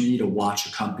opportunity to watch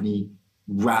a company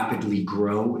rapidly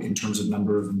grow in terms of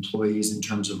number of employees, in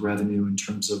terms of revenue, in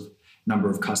terms of number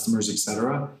of customers, et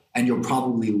cetera. And you'll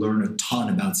probably learn a ton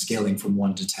about scaling from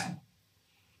 1 to 10.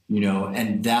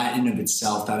 And that in of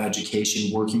itself, that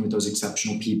education, working with those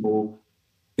exceptional people,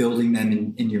 building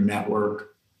them in your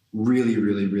network, really,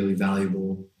 really, really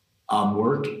valuable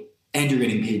work. And you're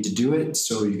getting paid to do it,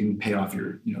 so you can pay off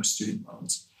your student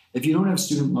loans. If you don't have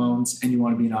student loans and you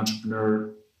want to be an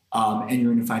entrepreneur, and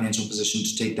you're in a financial position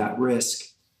to take that risk,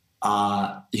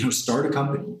 start a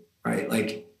company. right?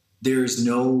 Like there's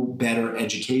no better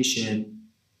education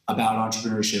about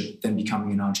entrepreneurship than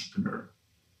becoming an entrepreneur.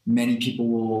 Many people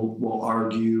will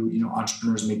argue,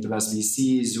 entrepreneurs make the best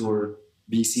VCs, or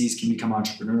VCs can become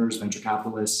entrepreneurs, venture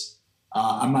capitalists.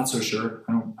 I'm not so sure.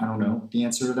 I don't know the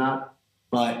answer to that,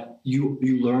 but you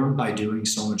learn by doing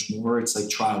so much more. It's like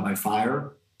trial by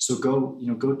fire. So go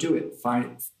do it.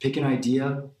 Pick an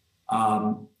idea,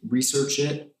 research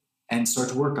it, and start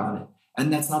to work on it.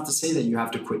 And that's not to say that you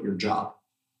have to quit your job.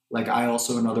 Like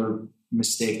another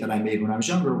mistake that I made when I was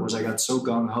younger was I got so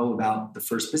gung-ho about the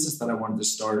first business that I wanted to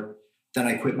start that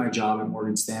I quit my job at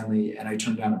Morgan Stanley and I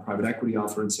turned down a private equity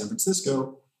offer in San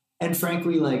Francisco. And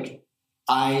frankly, like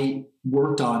I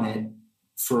worked on it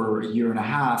for a year and a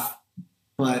half,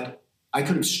 but I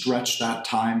could have stretched that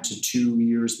time to 2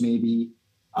 years, maybe,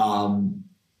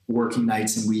 working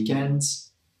nights and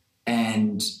weekends,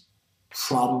 and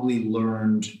probably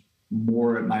learned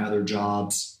more at my other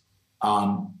jobs,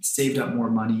 saved up more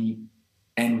money,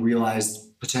 and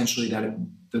realized potentially that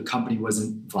the company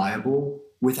wasn't viable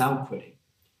without quitting.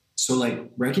 So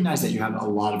like recognize that you have a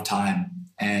lot of time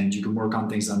and you can work on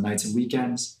things on nights and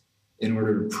weekends in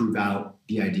order to prove out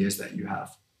the ideas that you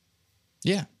have.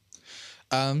 Yeah.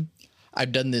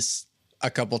 I've done this a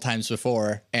couple times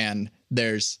before, and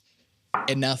there's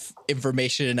enough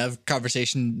information, enough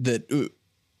conversation that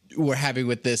we're having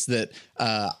with this that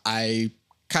I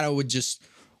kind of would just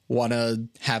want to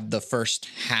have the first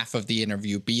half of the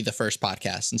interview be the first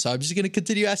podcast. And so I'm just going to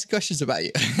continue asking questions about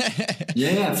you.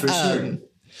 Yeah, for sure.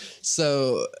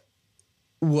 So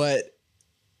what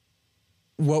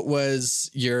was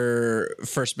your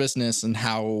first business, and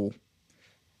how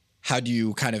do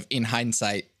you kind of in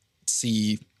hindsight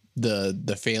see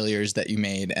the failures that you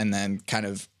made and then kind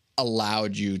of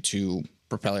allowed you to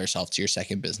propel yourself to your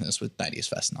second business with 90s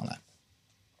Fest and all that?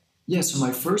 Yeah, so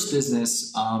my first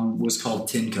business was called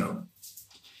Tinco.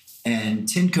 And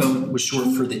Tinco was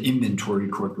short for the Inventory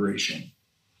Corporation.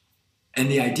 And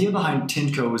the idea behind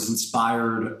Tinco was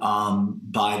inspired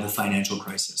by the financial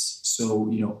crisis.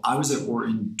 So, I was at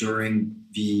Orton during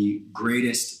the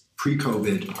greatest,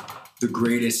 pre-COVID, the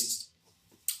greatest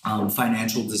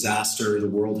financial disaster the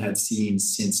world had seen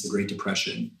since the Great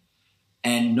Depression.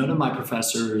 And none of my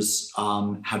professors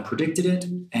had predicted it,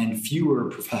 and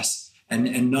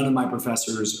and none of my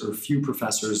professors, or few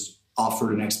professors,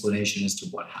 offered an explanation as to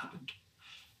what happened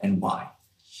and why.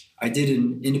 I did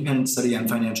an independent study on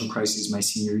financial crises my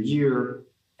senior year,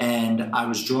 and I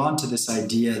was drawn to this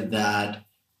idea that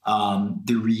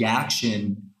the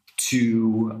reaction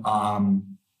to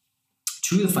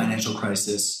the financial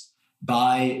crisis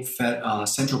by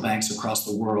central banks across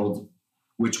the world,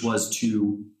 which was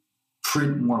to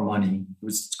print more money.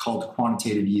 It's called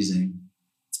quantitative easing.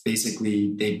 It's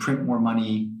basically they print more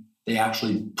money. They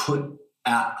actually put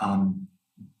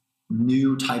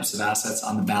new types of assets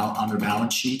on their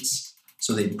balance sheets.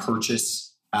 So they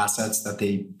purchase assets that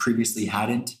they previously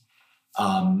hadn't.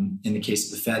 In the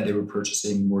case of the Fed, they were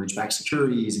purchasing mortgage-backed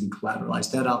securities and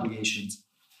collateralized debt obligations.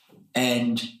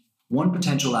 And one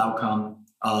potential outcome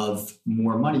of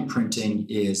more money printing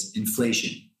is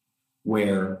inflation,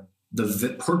 where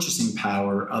the purchasing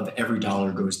power of every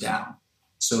dollar goes down.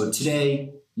 So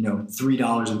today,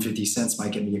 $3.50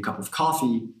 might get me a cup of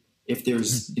coffee. If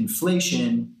there's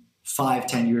inflation,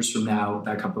 5-10 years from now,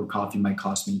 that cup of coffee might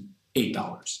cost me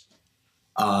 $8.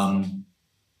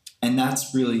 And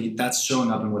that's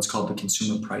showing up in what's called the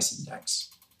Consumer Price Index.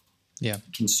 Yeah.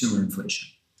 Consumer inflation.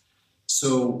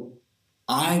 So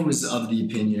I was of the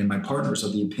opinion, and my partner was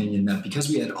of the opinion, that because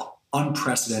we had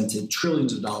unprecedented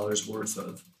trillions of dollars worth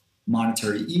of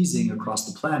monetary easing across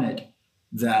the planet,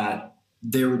 that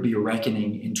there would be a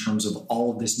reckoning in terms of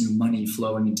all of this new money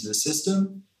flowing into the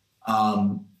system,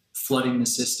 flooding the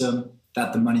system,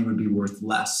 that the money would be worth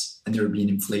less and there would be an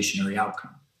inflationary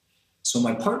outcome. So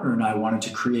my partner and I wanted to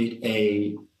create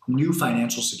a new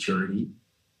financial security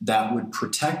that would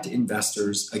protect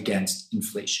investors against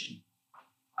inflation.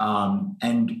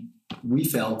 And we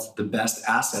felt the best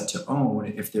asset to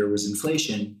own if there was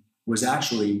inflation was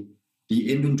actually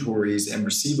the inventories and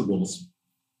receivables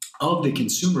of the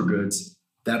consumer goods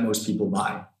that most people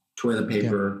buy: toilet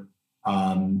paper,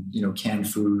 canned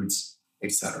foods,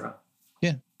 etc.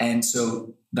 Yeah. And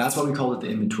so that's why we call it the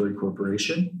Inventory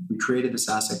Corporation. We created this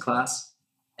asset class,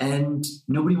 and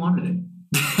nobody wanted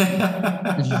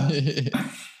it.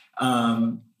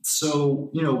 So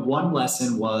one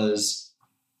lesson was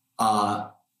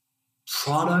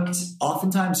product.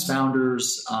 Oftentimes,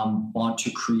 founders want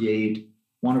to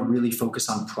really focus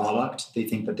on product. They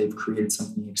think that they've created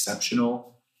something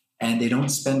exceptional, and they don't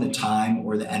spend the time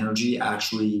or the energy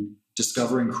actually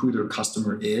discovering who their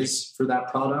customer is for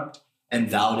that product and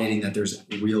validating that there's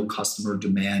real customer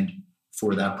demand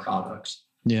for that product.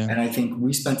 Yeah. And I think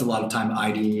we spent a lot of time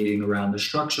ideating around the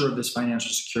structure of this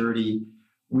financial security.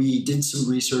 We did some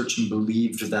research and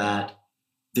believed that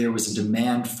there was a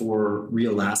demand for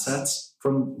real assets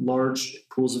from large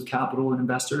pools of capital and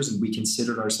investors, and we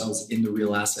considered ourselves in the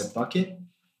real asset bucket.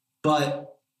 But,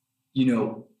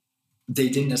 they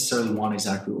didn't necessarily want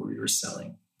exactly what we were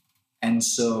selling. And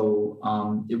so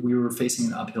we were facing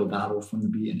an uphill battle from the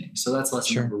beginning. So that's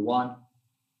lesson number one.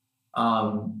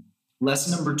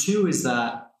 Lesson number two is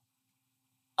that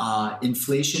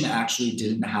inflation actually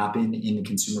didn't happen in the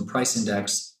consumer price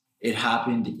index. It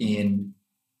happened in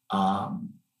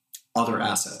other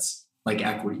assets like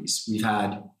equities. We've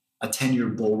had a 10-year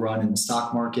bull run in the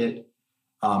stock market.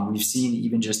 We've seen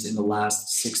even just in the last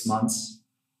 6 months,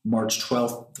 March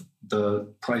 12th,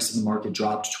 the price of the market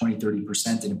dropped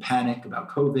 20-30% in a panic about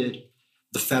COVID.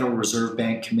 The Federal Reserve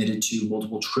Bank committed to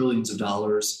multiple trillions of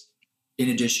dollars. In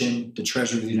addition, the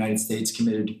Treasury of the United States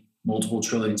committed multiple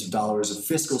trillions of dollars of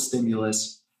fiscal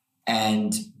stimulus,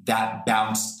 and that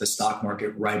bounced the stock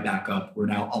market right back up. We're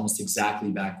now almost exactly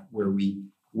back where we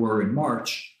were in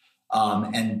March.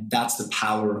 And that's the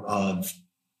power of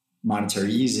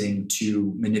monetary easing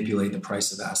to manipulate the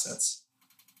price of assets.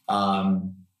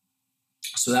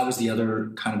 So that was the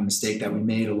other kind of mistake that we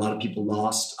made. A lot of people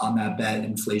lost on that bet.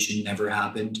 Inflation never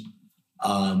happened.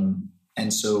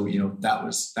 And so, that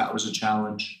was a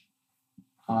challenge.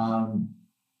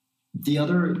 The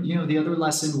other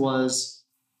lesson was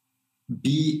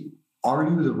are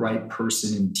you the right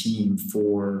person and team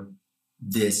for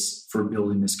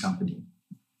building this company?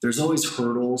 There's always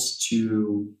hurdles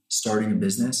to starting a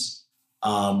business.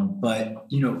 But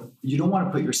you don't want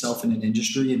to put yourself in an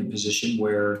industry in a position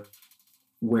where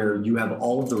you have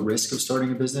all of the risk of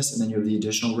starting a business and then you have the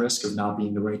additional risk of not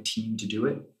being the right team to do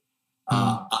it.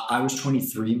 I was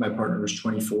 23, my partner was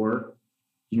 24.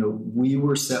 We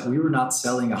were not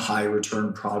selling a high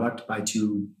return product by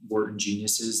two Wharton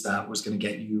geniuses that was going to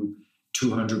get you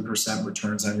 200%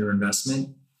 returns on your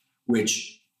investment,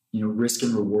 which, risk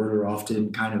and reward are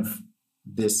often kind of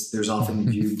there's often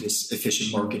viewed this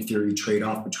efficient market theory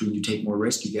trade-off between you take more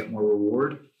risk, you get more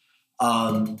reward.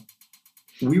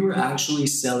 We were actually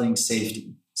selling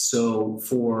safety. So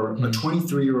for a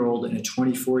 23-year-old and a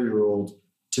 24-year-old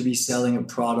to be selling a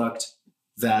product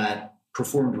that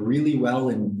performed really well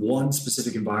in one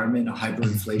specific environment, a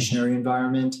hyperinflationary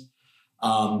environment,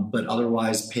 but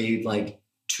otherwise paid like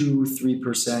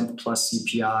 2-3% plus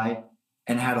CPI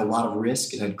and had a lot of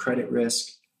risk. It had credit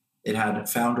risk. It had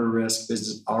founder risk,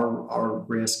 business, our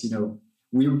risk.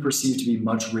 We were perceived to be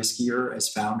much riskier as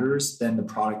founders than the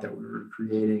product that we were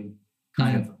creating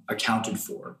kind of accounted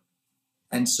for.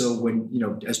 And so when,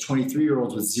 as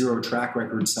 23-year-olds with zero track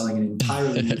record selling an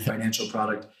entirely new financial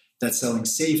product that's selling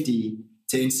safety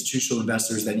to institutional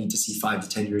investors that need to see 5 to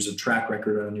 10 years of track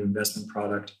record on a new investment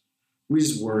product, we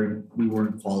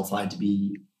weren't qualified to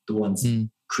be the ones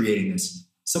creating this.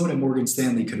 Someone at Morgan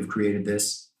Stanley could have created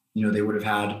this. They would have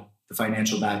had the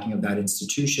financial backing of that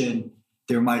institution.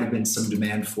 There might have been some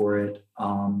demand for it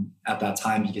at that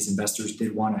time because investors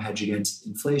did want to hedge against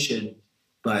inflation,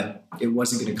 but it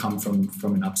wasn't going to come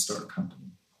from an upstart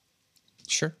company.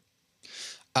 Sure.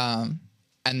 And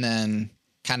then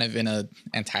kind of in a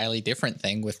entirely different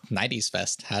thing with 90s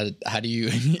Fest, how do you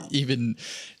even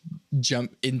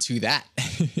jump into that?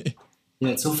 Yeah,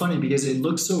 it's so funny because it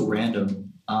looks so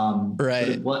random.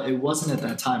 Right. But it wasn't at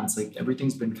that time. It's like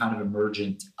everything's been kind of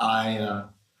emergent. I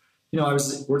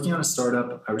was working on a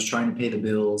startup. I was trying to pay the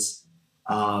bills,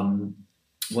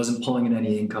 wasn't pulling in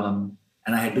any income.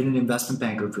 And I had been an investment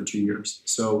banker for 2 years.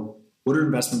 So what are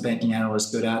investment banking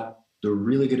analysts good at? They're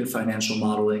really good at financial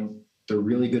modeling. They're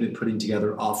really good at putting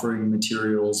together offering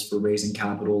materials for raising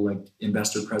capital, like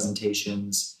investor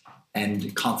presentations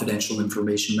and confidential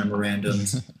information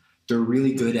memorandums. They're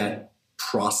really good at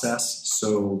process.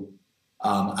 So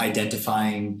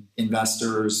identifying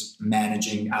investors,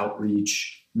 managing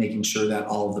outreach, making sure that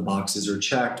all of the boxes are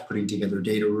checked, putting together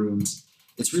data rooms.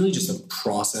 It's really just a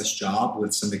process job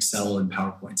with some Excel and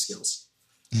PowerPoint skills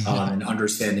and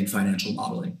understanding financial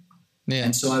modeling. Yeah.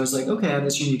 And so I was like, okay, I have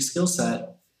this unique skill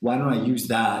set. Why don't I use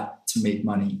that to make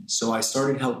money? So I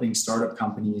started helping startup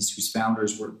companies whose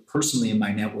founders were personally in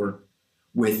my network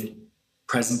with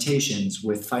presentations,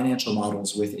 with financial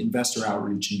models, with investor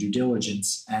outreach and due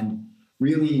diligence, and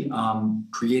really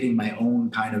creating my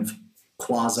own kind of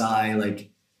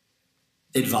quasi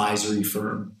advisory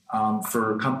firm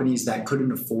for companies that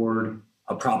couldn't afford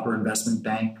a proper investment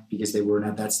bank because they weren't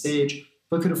at that stage,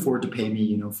 but could afford to pay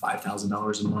me,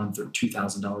 $5,000 a month or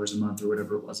 $2,000 a month or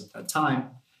whatever it was at that time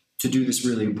to do this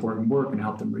really important work and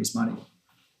help them raise money.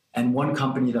 And one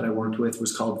company that I worked with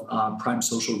was called Prime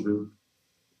Social Group,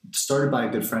 started by a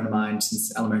good friend of mine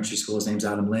since elementary school. His name's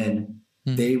Adam Lynn.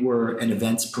 They were an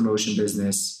events promotion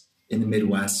business in the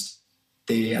Midwest.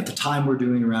 They, at the time, were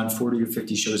doing around 40 or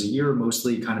 50 shows a year,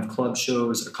 mostly kind of club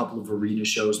shows, a couple of arena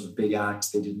shows with big acts.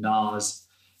 They did Nas,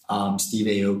 Steve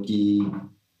Aoki,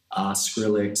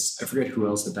 Skrillex. I forget who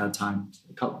else at that time.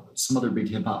 Some other big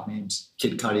hip hop names,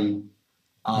 Kid Cudi.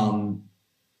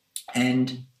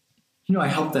 And, I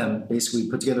helped them basically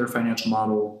put together a financial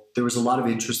model. There was a lot of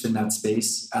interest in that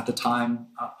space at the time.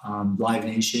 Live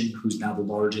Nation, who's now the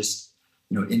largest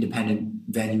independent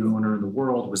venue owner in the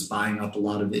world, was buying up a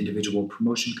lot of individual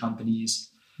promotion companies.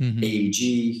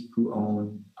 AEG, who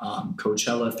own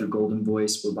Coachella through Golden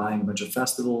Voice, were buying a bunch of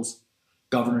festivals.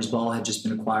 Governor's Ball had just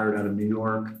been acquired out of New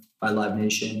York by Live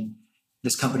Nation.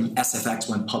 This company, SFX,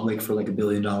 went public for like $1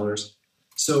 billion.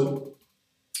 So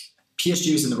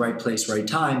PSG was in the right place, right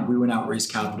time. We went out,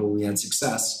 raised capital. We had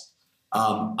success.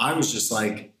 I was just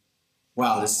like,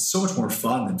 wow, this is so much more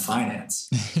fun than finance.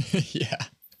 Yeah.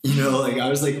 I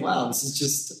was like, wow, this is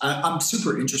just, I'm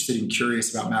super interested and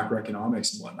curious about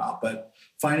macroeconomics and whatnot, but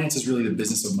finance is really the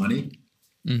business of money.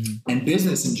 And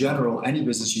business in general, any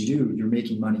business you do, you're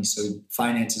making money. So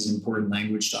finance is an important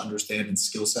language to understand and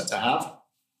skill set to have.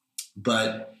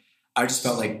 But I just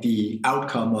felt like the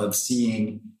outcome of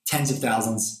seeing tens of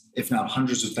thousands, if not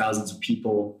hundreds of thousands of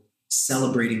people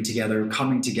celebrating together,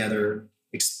 coming together,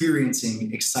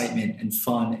 experiencing excitement and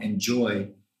fun and joy,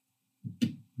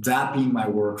 that being my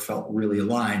work felt really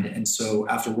aligned. And so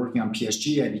after working on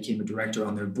PSG, I became a director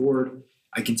on their board.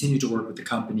 I continued to work with the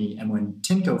company. And when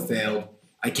Tinko failed,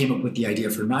 I came up with the idea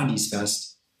for 90s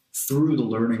Fest through the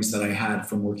learnings that I had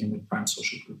from working with Prime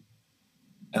Social Group.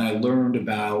 And I learned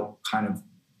about kind of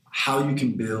how you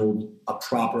can build a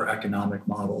proper economic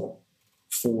model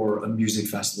for a music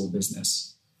festival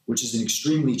business, which is an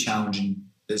extremely challenging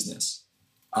business.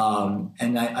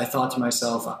 And I thought to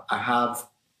myself, I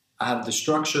have the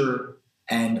structure,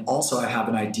 and also I have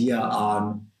an idea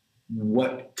on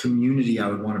what community I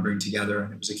would want to bring together.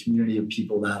 And it was a community of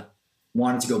people that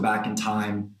wanted to go back in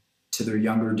time to their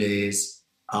younger days,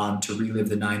 to relive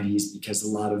the 90s, because a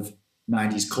lot of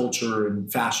 90s culture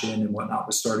and fashion and whatnot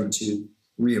was starting to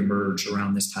reemerge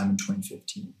around this time in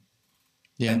 2015.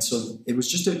 Yeah. And so it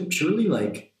was just a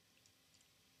purely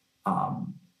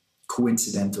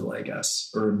coincidental, I guess,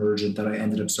 or emergent that I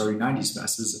ended up starting 90s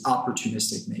Fest. It was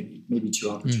opportunistic, maybe too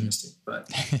opportunistic, but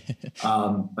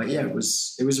yeah, it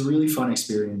was a really fun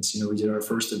experience. We did our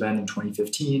first event in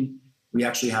 2015. We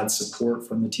actually had support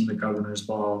from the team at Governor's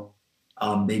Ball.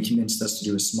 They convinced us to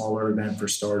do a smaller event for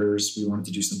starters. We wanted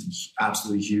to do something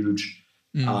absolutely huge.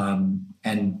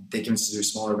 And they convinced us to do a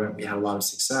smaller event. We had a lot of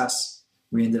success.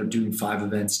 We ended up doing 5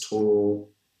 events total.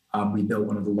 We built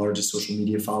one of the largest social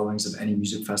media followings of any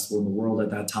music festival in the world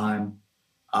at that time.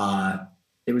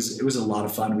 It was a lot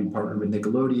of fun. We partnered with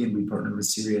Nickelodeon. We partnered with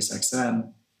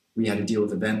SiriusXM. We had a deal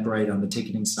with Eventbrite on the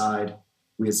ticketing side.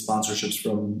 We had sponsorships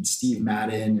from Steve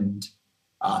Madden and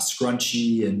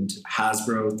Scrunchy and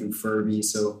Hasbro through Furby.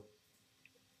 So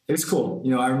it was cool.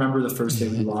 I remember the first day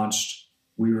we launched,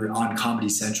 we were on Comedy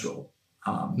Central.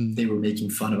 They were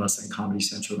making fun of us on Comedy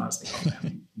Central, and I was like, oh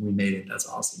man, we made it. That's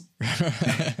awesome.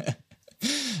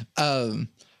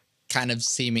 Kind of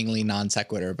seemingly non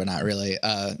sequitur, but not really.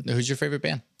 Who's your favorite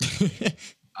band?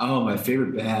 Oh, my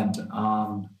favorite band.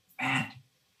 Man.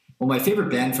 Well, my favorite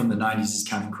band from the 90s is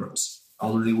Counting Crows,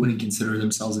 although they wouldn't consider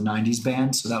themselves a 90s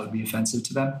band, so that would be offensive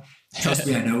to them. Trust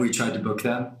me, I know we tried to book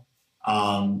them.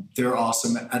 They're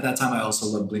awesome. At that time, I also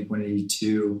loved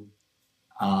Blink-182.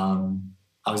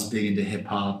 I was big into hip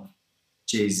hop,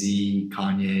 Jay-Z,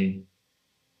 Kanye,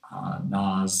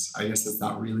 Nas. I guess that's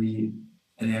not really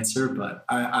an answer, but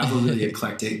I have a really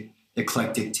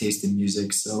eclectic taste in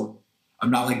music. So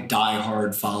I'm not like die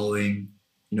hard following,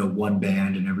 one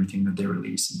band and everything that they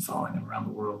release and following them around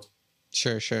the world.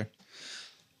 Sure.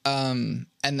 And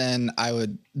then I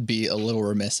would be a little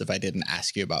remiss if I didn't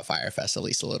ask you about Fyre Fest at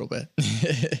least a little bit.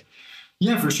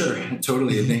 Yeah, for sure.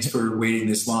 Totally. And thanks for waiting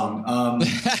this long.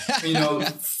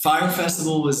 Fyre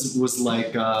Festival was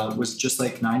just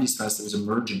like 90s Fest. It was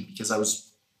emergent because I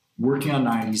was working on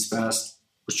 90s Fest,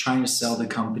 was trying to sell the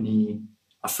company.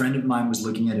 A friend of mine was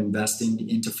looking at investing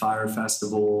into Fyre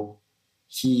Festival.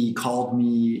 He called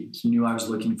me. He knew I was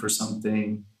looking for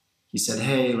something. He said,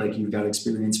 hey, you've got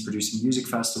experience producing music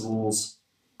festivals.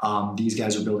 These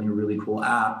guys are building a really cool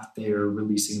app. They are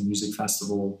releasing a music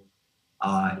festival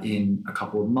in a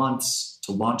couple of months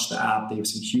to launch the app. They have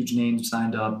some huge names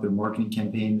signed up. Their marketing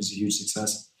campaign was a huge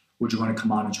success. Would you want to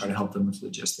come on and try to help them with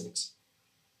logistics?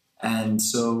 And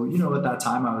so, at that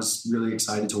time I was really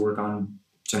excited to work on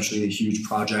potentially a huge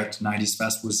project. 90s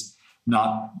Fest was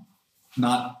not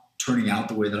turning out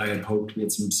the way that I had hoped. We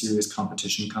had some serious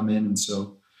competition come in. And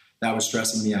so that was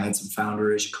stressing me. I had some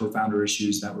co-founder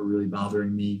issues that were really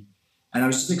bothering me. And I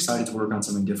was just excited to work on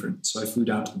something different. So I flew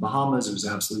down to the Bahamas. It was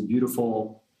absolutely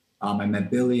beautiful. I met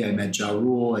Billy. I met Ja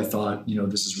Rule. I thought,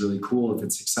 this is really cool if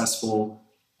it's successful.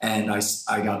 And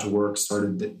I got to work,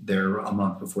 started there a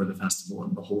month before the festival,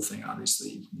 and the whole thing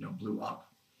obviously, blew up.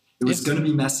 It was going to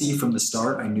be messy from the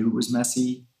start. I knew it was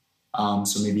messy.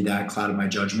 So maybe that clouded my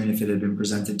judgment. If it had been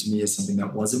presented to me as something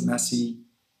that weren't messy,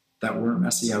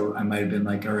 I might have been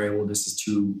like, all right, well, this is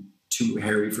too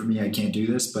hairy for me. I can't do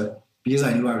this. But because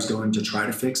I knew I was going to try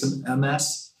to fix a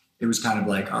mess, it was kind of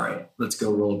like, all right, let's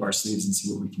go roll up our sleeves and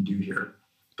see what we can do here.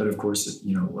 But of course, it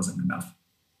wasn't enough.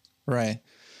 Right.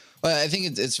 Well, I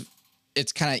think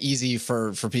it's kind of easy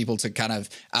for people to kind of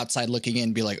outside looking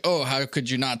in be like, oh, how could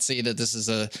you not see that this is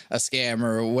a scam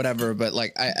or whatever? But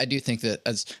like, I do think that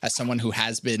as someone who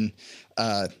has been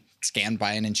scammed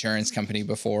by an insurance company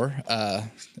before, I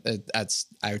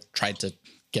tried to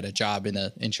get a job in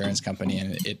an insurance company,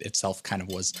 and it itself kind of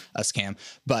was a scam.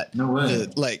 But no way.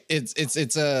 It's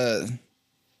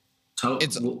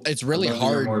really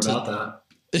hard more about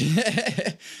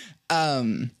that.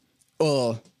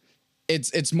 Well,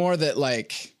 it's more that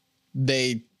like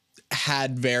they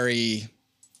had very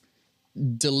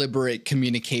deliberate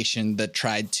communication that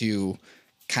tried to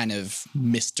kind of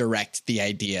misdirect the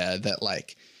idea that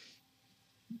like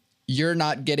you're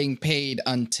not getting paid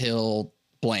until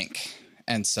blank.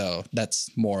 And so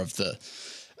that's more of the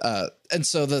and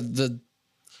so the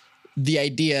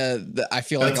idea that I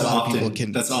feel like a lot of people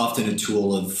can. That's often a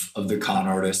tool of the con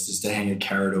artist, is to hang a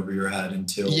carrot over your head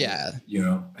until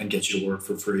and get you to work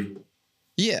for free.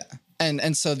 Yeah.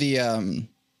 And so the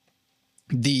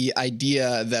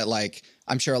idea that like,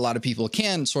 I'm sure a lot of people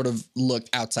can sort of look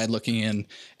outside looking in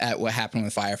at what happened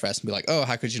with Fyre Fest and be like, oh,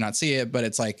 how could you not see it? But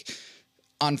it's like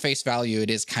on face value, it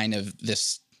is kind of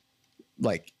this,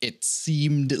 like, it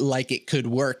seemed like it could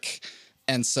work.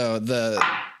 And so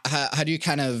how do you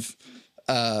kind of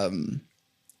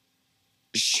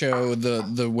show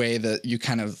the way that you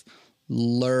kind of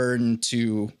learn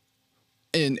to,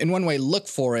 in one way, look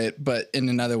for it, but in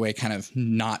another way, kind of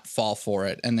not fall for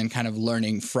it, and then kind of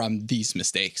learning from these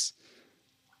mistakes?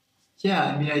 Yeah,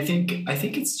 I mean, I think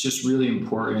it's just really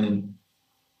important.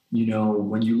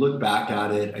 When you look back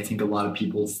at it, I think a lot of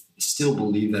people still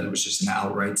believe that it was just an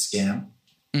outright scam.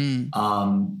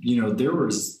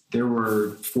 There were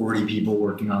 40 people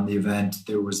working on the event.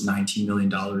 There was $19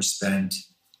 million spent.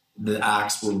 The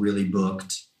acts were really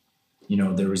booked.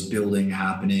 There was building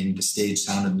happening. The stage,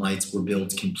 sound, and lights were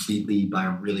built completely by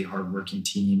a really hardworking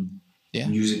team. Yeah.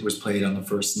 Music was played on the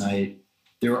first night.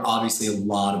 There were obviously a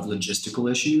lot of logistical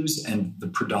issues, and the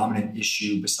predominant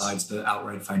issue, besides the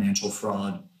outright financial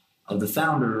fraud of the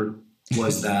founder,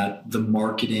 was that the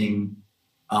marketing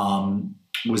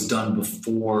was done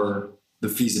before the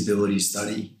feasibility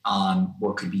study on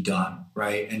what could be done,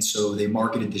 right? And so they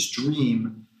marketed this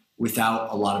dream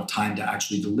without a lot of time to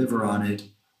actually deliver on it,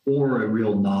 or a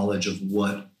real knowledge of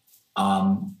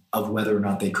of whether or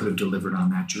not they could have delivered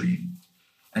on that dream.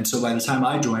 And so by the time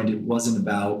I joined, it wasn't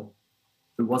about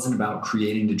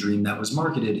creating the dream that was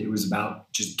marketed. It was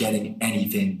about just getting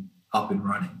anything up and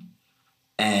running.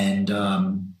 And,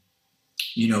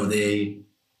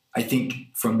 I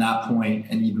think from that point,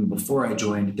 and even before I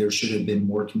joined, there should have been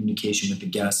more communication with the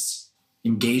guests,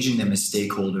 engaging them as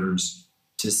stakeholders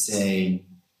to say,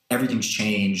 everything's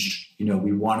changed.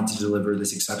 We wanted to deliver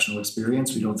this exceptional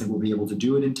experience. We don't think we'll be able to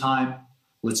do it in time.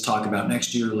 Let's talk about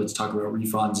next year. Let's talk about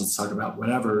refunds. Let's talk about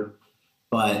whatever.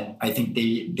 But I think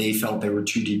they felt they were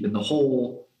too deep in the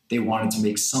hole. They wanted to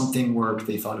make something work.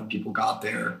 They thought if people got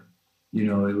there,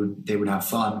 they would have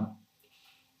fun.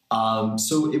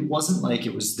 So it wasn't like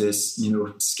it was this,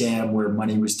 scam where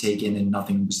money was taken and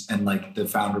nothing was, and like the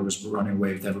founder was running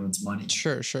away with everyone's money.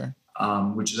 Sure.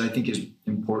 Which I think is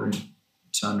important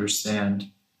to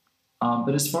understand.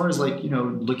 But as far as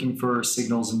looking for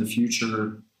signals in the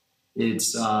future,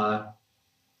 it's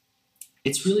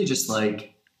really just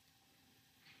like,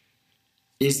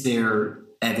 is there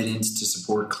evidence to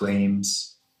support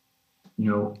claims?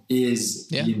 Is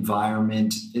the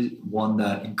environment one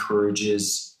that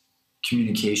encourages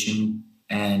communication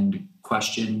and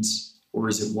questions, or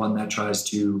is it one that tries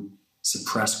to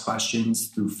suppress questions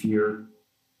through fear?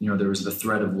 There was the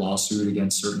threat of lawsuit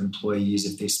against certain employees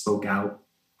if they spoke out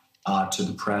to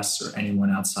the press or anyone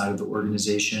outside of the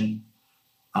organization.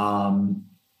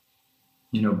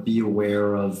 Be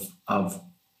aware of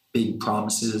big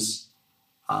promises.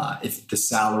 If the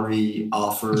salary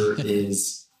offer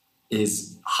is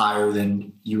higher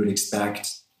than you would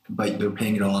expect, but they're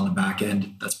paying it all on the back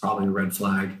end. That's probably a red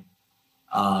flag.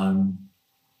 Yeah,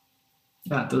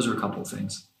 those are a couple of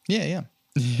things. Yeah.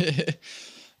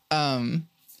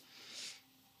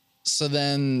 So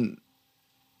then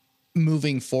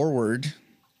moving forward,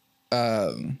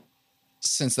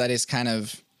 since that is kind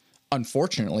of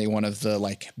unfortunately one of the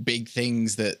like big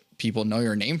things that people know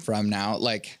your name from now,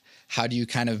 like how do you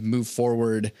kind of move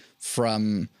forward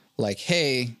from like,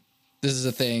 hey, this is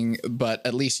a thing, but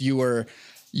at least you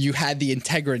had the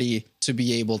integrity to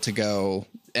be able to go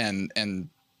and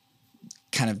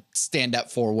kind of stand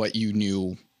up for what you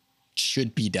knew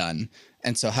should be done.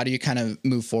 And so how do you kind of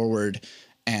move forward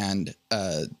and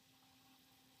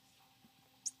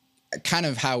kind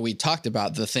of how we talked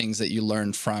about the things that you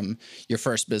learned from your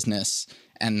first business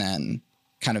and then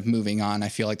kind of moving on? I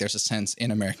feel like there's a sense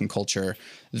in American culture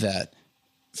that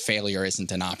failure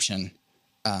isn't an option,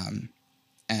 and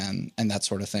that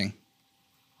sort of thing.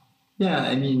 Yeah.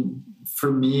 I mean,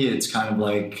 for me, it's kind of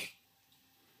like,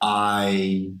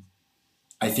 I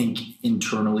think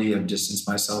internally I've distanced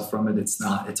myself from it. It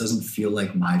doesn't feel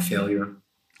like my failure.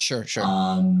 Sure.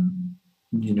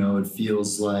 It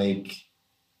feels like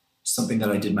something that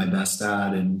I did my best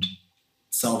at and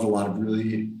solved a lot of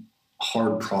really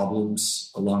hard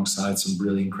problems alongside some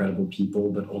really incredible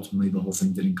people, but ultimately the whole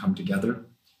thing didn't come together.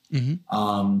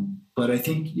 Mm-hmm. But I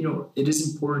think, it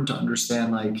is important to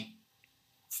understand like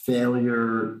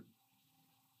failure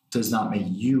does not make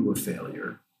you a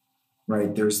failure,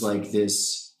 right? There's a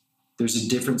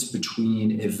difference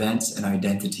between events and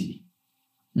identity.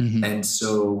 Mm-hmm. And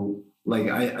so like,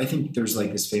 I think there's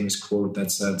like this famous quote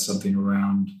that said something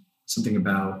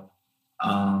about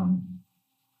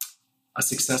a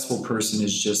successful person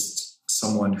is just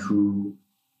someone who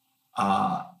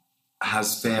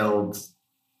has failed,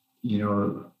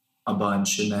 a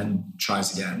bunch and then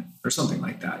tries again or something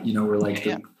like that, where like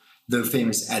the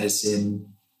famous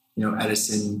Edison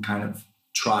kind of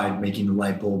tried making the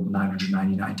light bulb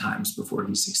 999 times before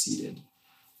he succeeded.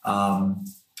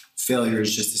 Failure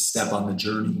is just a step on the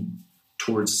journey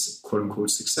towards quote unquote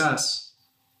success.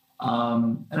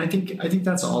 And I think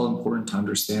that's all important to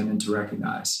understand and to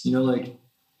recognize. Like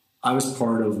I was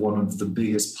part of one of the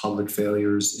biggest public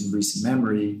failures in recent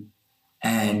memory,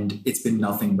 and it's been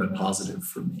nothing but positive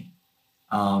for me.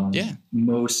 A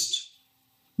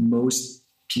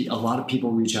lot of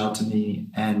people reach out to me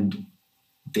and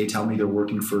they tell me they're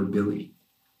working for Billy,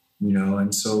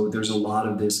 and so there's a lot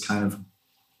of this kind of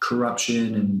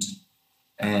corruption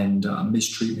and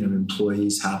mistreatment of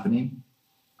employees happening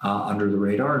under the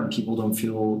radar, and people don't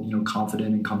feel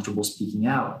confident and comfortable speaking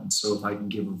out. And so if I can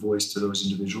give a voice to those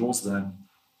individuals, then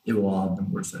it will all have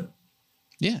been worth it.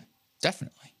 Yeah,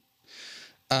 definitely.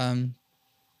 So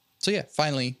yeah,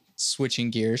 finally switching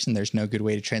gears, and there's no good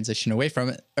way to transition away from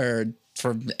it or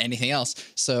from anything else.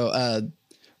 So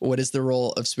what is the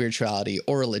role of spirituality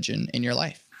or religion in your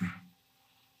life?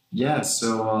 Yeah.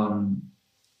 So,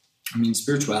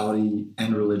 spirituality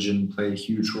and religion play a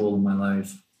huge role in my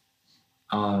life.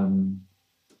 I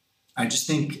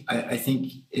think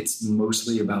it's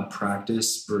mostly about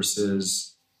practice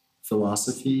versus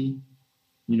philosophy,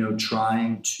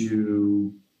 trying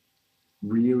to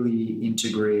really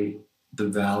integrate the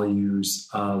values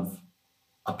of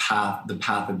the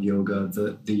path of yoga,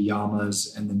 the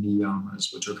yamas and the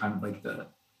niyamas, which are kind of like the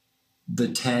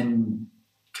 10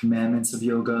 commandments of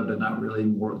yoga, but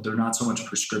they're not so much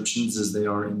prescriptions as they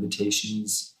are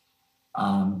invitations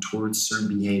towards certain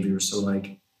behaviors. So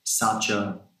like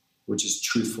satya, which is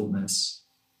truthfulness,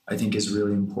 I think is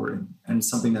really important. And it's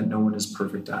something that no one is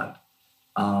perfect at.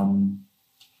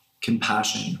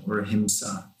 Compassion or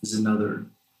ahimsa is another.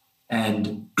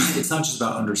 And it's not just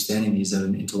about understanding these at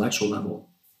an intellectual level.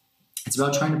 It's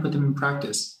about trying to put them in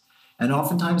practice. And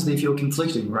oftentimes they feel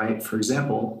conflicting, right? For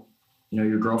example,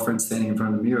 your girlfriend's standing in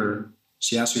front of the mirror.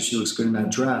 She asks you if she looks good in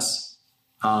that dress.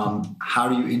 How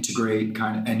do you integrate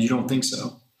and you don't think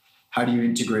so. How do you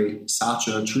integrate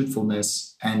satya,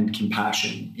 truthfulness, and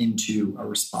compassion into a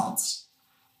response?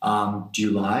 Do you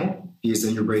lie? Because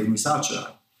then you're breaking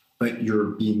satya, but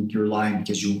you're lying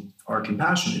because you are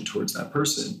compassionate towards that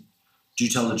person. Do you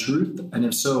tell the truth? And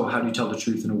if so, how do you tell the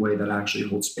truth in a way that actually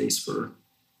holds space for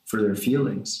their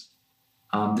feelings?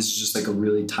 This is just like a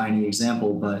really tiny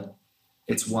example, but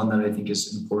it's one that I think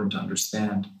is important to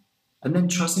understand. And then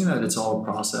trusting that it's all a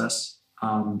process.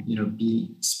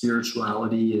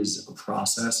 Spirituality is a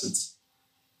process.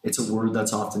 It's a word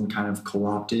that's often kind of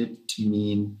co-opted to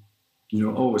mean,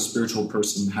 a spiritual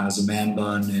person has a man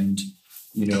bun and,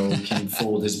 can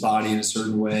fold his body in a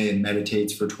certain way and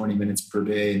meditates for 20 minutes per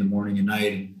day in the morning and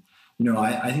night. And,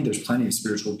 I think there's plenty of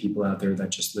spiritual people out there that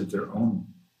just live their own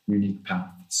unique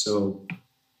path. So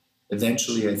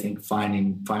eventually I think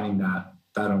finding that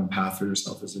own path for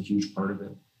yourself is a huge part of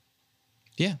it.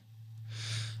 Yeah.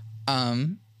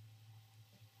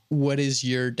 What is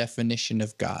your definition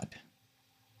of God?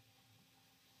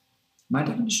 My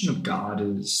definition of God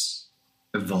is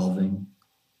evolving.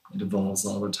 It evolves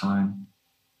all the time.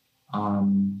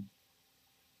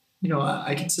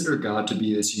 I consider God to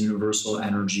be this universal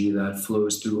energy that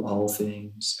flows through all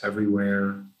things,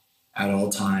 everywhere, at all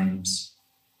times,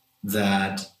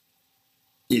 that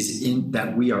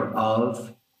we are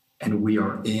of and we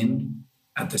are in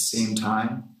at the same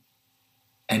time,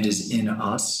 and is in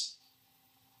us.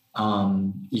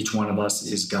 Each one of us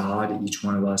is God. Each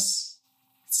one of us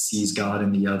sees God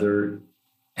in the other,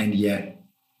 and yet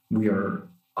we are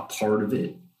a part of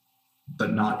it,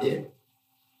 but not it.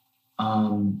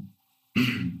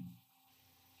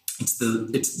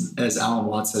 It's as Alan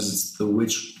Watts says, it's the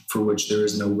witch for which there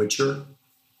is no witcher.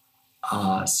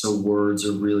 So words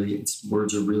are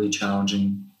really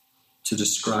challenging to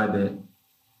describe it.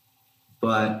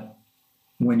 But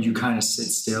when you kind of sit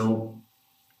still,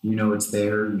 it's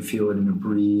there. You feel it in a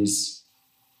breeze,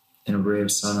 in a ray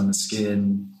of sun on the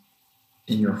skin,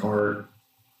 in your heart.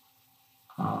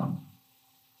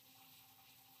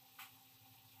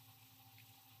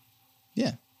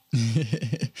 Yeah.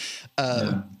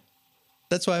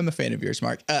 That's why I'm a fan of yours,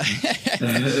 Mark.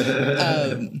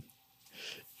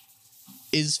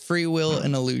 Is free will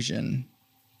an illusion?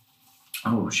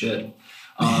 Oh, shit.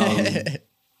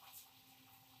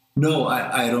 No,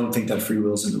 I don't think that free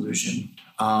will is an illusion.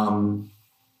 Trying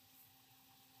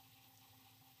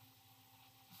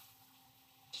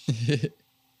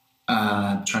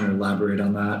to elaborate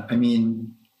on that. I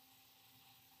mean,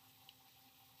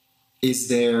 is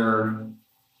there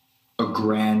a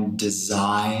grand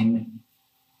design?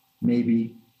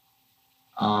 Maybe.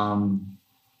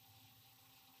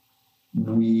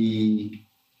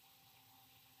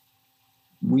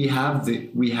 We have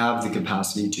the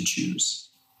capacity to choose.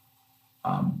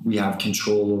 We have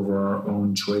control over our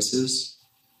own choices.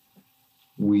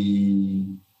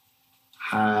 We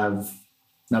have,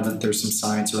 now that there's some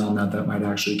science around that might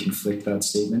actually conflict that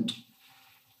statement,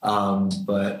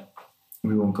 but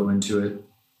we won't go into it.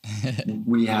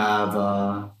 We have,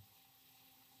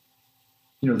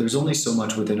 there's only so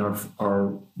much within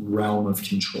our realm of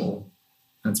control.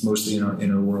 And it's mostly in our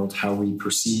inner world, how we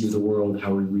perceive the world,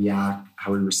 how we react,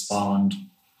 how we respond.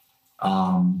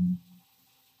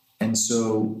 And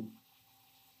so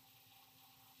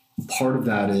part of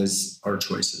that is our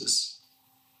choices.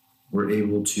 We're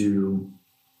able to,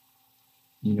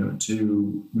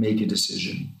 to make a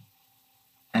decision.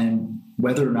 And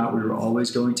whether or not we were always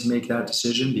going to make that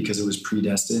decision because it was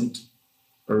predestined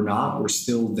or not, we're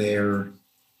still there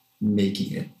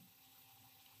making it.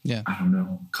 Yeah. I don't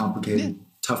know. Complicated. Yeah.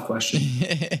 Tough question.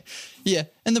 Yeah.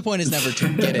 And the point is never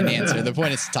to get an answer. The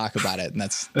point is to talk about it. And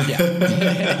that's,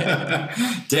 yeah.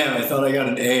 Damn, I thought I got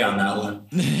an A on that one.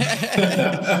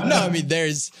 No, I mean,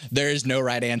 there's no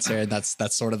right answer. And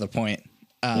that's sort of the point.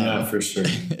 Yeah, for sure.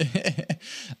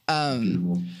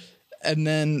 And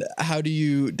then how do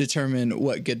you determine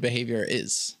what good behavior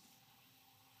is?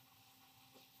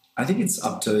 I think it's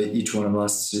up to each one of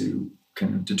us to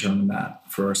kind of determine that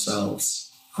for ourselves.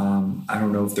 I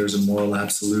don't know if there's a moral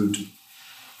absolute.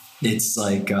 It's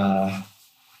like,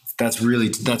 that's really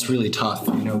tough,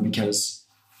 because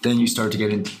then you start to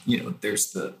get into,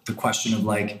 there's the question of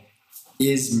like,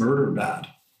 is murder bad?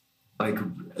 Like,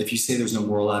 if you say there's no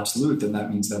moral absolute, then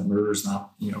that means that murder is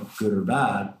not, good or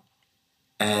bad.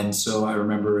 And so I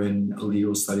remember in a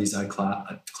legal studies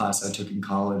class I took in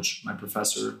college, my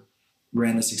professor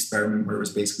ran this experiment where it was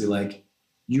basically like,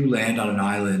 you land on an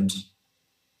island.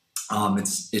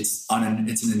 It's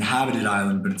an inhabited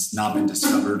island, but it's not been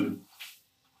discovered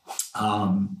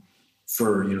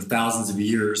for thousands of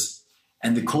years.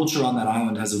 And the culture on that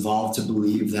island has evolved to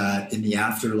believe that in the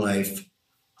afterlife,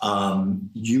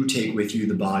 you take with you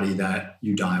the body that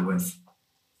you die with.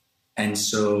 And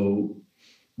so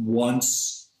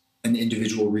once an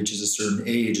individual reaches a certain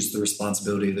age, it's the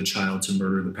responsibility of the child to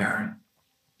murder the parent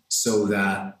so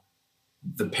that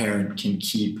the parent can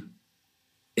keep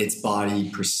its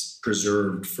body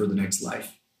preserved for the next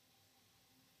life.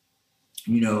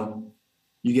 You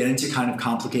get into kind of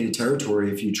complicated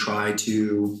territory if you try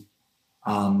to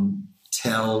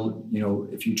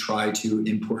if you try to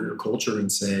import your culture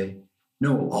and say,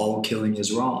 no, all killing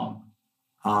is wrong.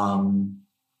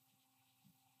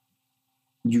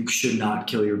 You should not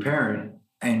kill your parent.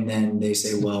 And then they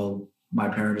say, well, my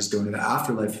parent is going to the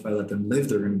afterlife. If I let them live,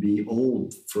 they're going to be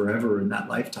old forever in that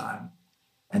lifetime.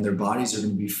 And their bodies are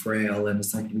going to be frail and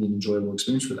it's not going to be an enjoyable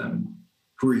experience for them.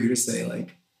 Who are you to say,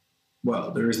 like,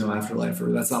 well, there is no afterlife,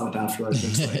 or that's not what the afterlife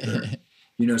looks like, or,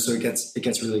 you know, so it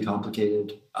gets really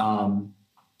complicated.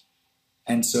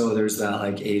 And so there's that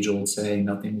like age old saying,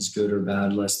 nothing is good or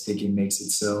bad unless thinking makes it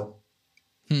so.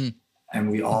 And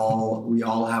we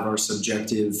all have our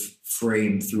subjective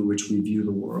frame through which we view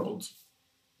the world.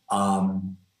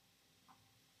 And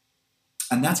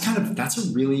that's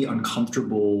a really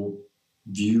uncomfortable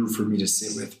view for me to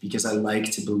sit with, because I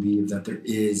like to believe that there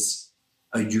is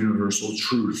a universal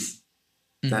truth,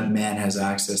 that man has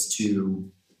access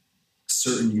to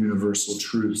certain universal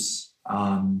truths.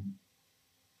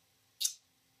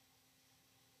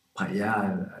 But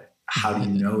yeah, how do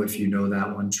you know if you know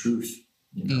that one truth,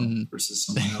 you know, versus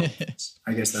someone else?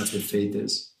 I guess that's what faith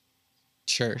is.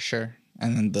 Sure.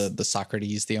 And then the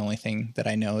Socrates, the only thing that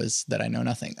I know is that I know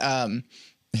nothing.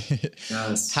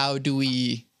 Yes. How do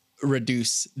we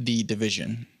reduce the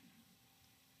division?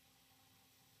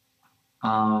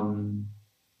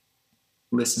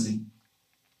 Listening.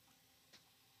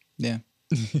 Yeah.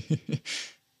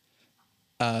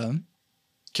 Care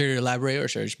to elaborate, or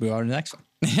should I just move on to the next one?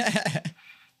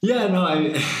 Yeah, no,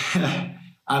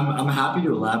 I'm happy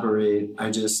to elaborate. I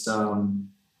just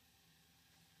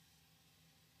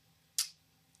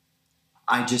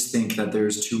think that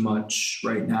there's too much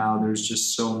right now. There's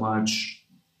just so much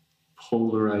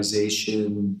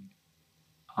polarization.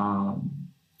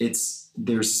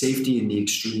 There's safety in the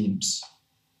extremes.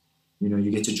 You know,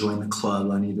 you get to join the club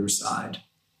on either side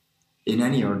in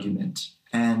any argument.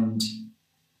 And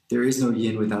there is no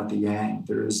yin without the yang.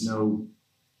 There is no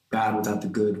bad without the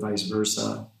good, vice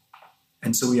versa.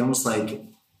 And so we almost like,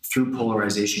 through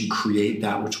polarization, create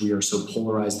that which we are so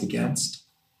polarized against.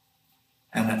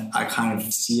 And I kind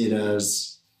of see it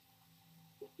as,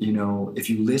 you know, if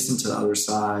you listen to the other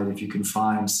side, if you can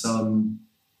find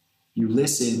you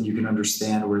listen, you can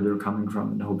understand where they're coming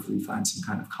from and hopefully find some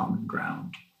kind of common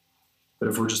ground. But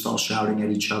if we're just all shouting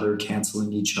at each other,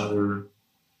 canceling each other,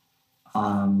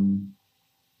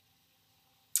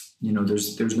 you know,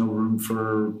 there's no room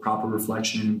for proper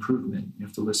reflection and improvement. You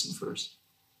have to listen first.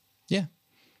 Yeah.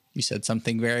 You said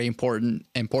something very important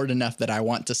enough that I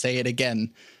want to say it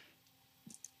again.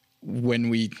 When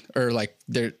we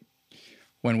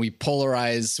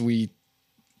polarize,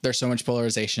 there's so much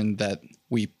polarization that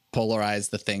we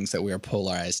polarize the things that we are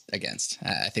polarized against.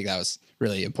 I think that was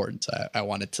really important. So I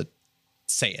wanted to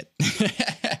say it.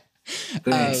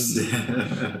 Thanks.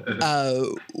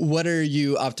 What are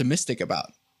you optimistic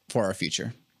about for our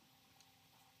future?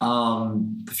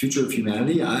 The future of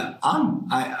humanity. I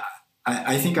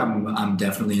think I'm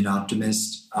definitely an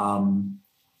optimist.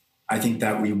 I think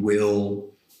that we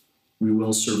will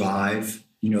survive.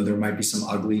 You know, there might be some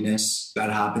ugliness that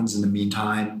happens in the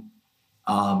meantime.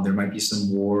 There might be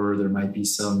some war. There might be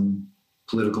some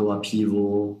political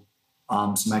upheaval,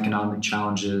 some economic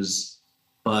challenges.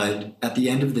 But at the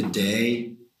end of the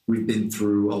day, we've been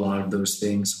through a lot of those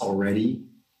things already,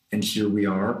 and here we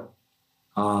are.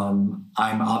 I'm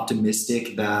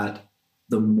optimistic that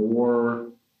the more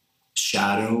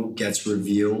shadow gets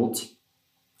revealed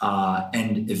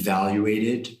and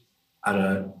evaluated at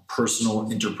a personal,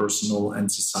 interpersonal,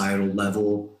 and societal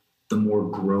level, the more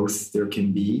growth there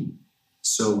can be.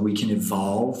 So we can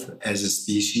evolve as a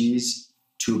species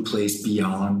to a place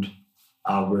beyond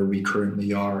where we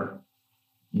currently are.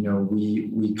 You know,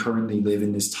 we currently live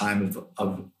in this time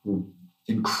of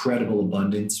incredible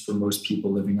abundance for most people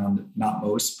living on, not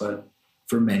most, but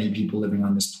for many people living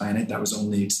on this planet that was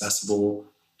only accessible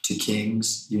to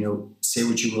kings. You know, say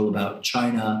what you will about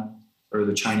China or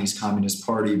the Chinese Communist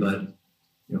Party, but,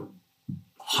 you know,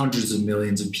 hundreds of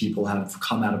millions of people have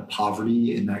come out of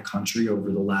poverty in that country over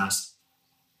the last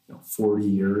 40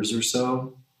 years or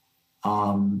so.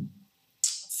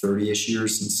 30-ish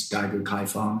years since Gaigai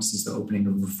Kaifang, since the opening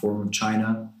of reform of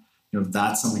China. You know,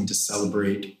 that's something to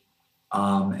celebrate.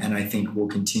 And I think we'll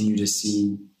continue to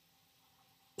see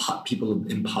people,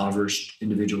 impoverished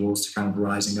individuals, kind of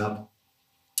rising up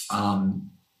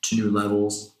to new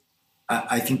levels.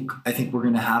 I think we're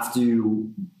going to have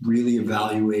to really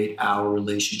evaluate our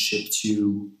relationship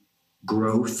to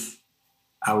growth,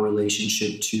 our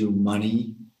relationship to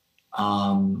money,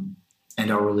 and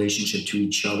our relationship to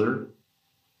each other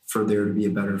for there to be a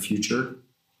better future.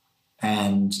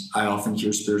 And I often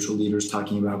hear spiritual leaders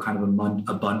talking about kind of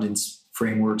abundance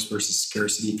frameworks versus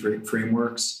scarcity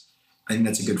frameworks. I think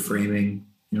that's a good framing.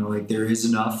 You know, like there is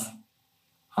enough.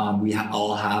 We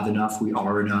all have enough. We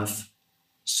are enough.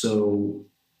 So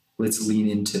let's lean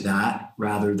into that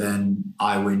rather than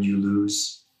I win, you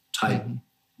lose type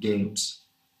games.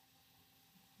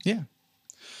 Yeah.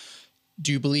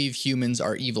 Do you believe humans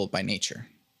are evil by nature?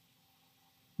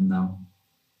 No.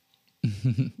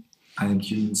 I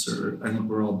think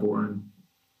we're all born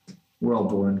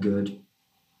good.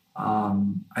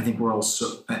 I think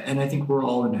we're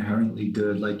all inherently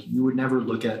good. Like, you would never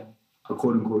look at a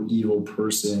quote unquote evil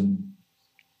person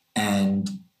and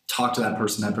talk to that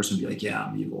person would be like, yeah,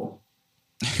 I'm evil.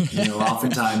 You know,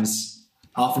 oftentimes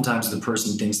the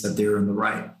person thinks that they're in the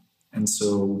right. And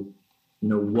so, you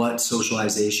know, what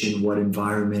socialization, what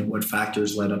environment, what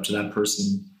factors led up to that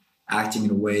person acting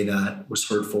in a way that was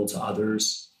hurtful to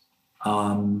others.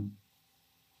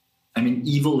 I mean,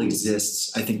 evil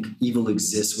exists. I think evil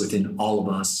exists within all of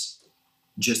us,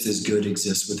 just as good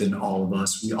exists within all of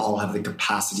us. We all have the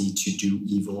capacity to do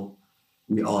evil.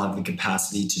 We all have the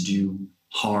capacity to do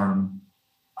harm.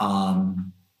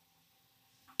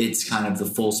 It's kind of the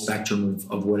full spectrum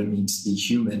of what it means to be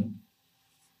human.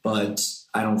 But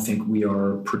I don't think we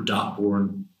are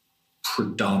born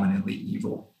predominantly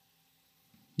evil.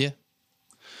 Yeah.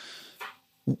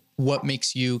 What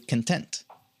makes you content?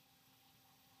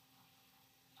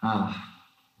 A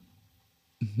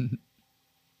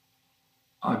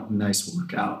nice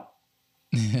workout.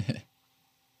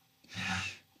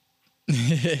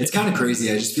 It's kind of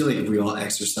crazy. I just feel like if we all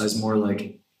exercise more,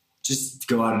 like, just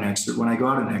go out and exercise. When I go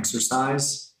out and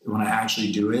exercise, when I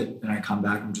actually do it and I come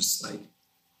back, I'm just like,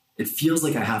 it feels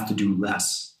like I have to do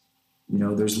less. You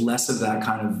know, there's less of that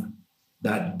kind of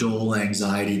that dull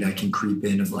anxiety that can creep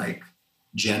in of like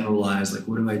generalize, like,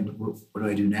 what do I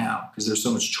do now? Because there's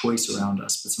so much choice around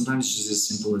us. But sometimes it's just as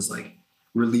simple as like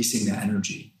releasing the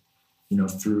energy, you know,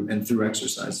 through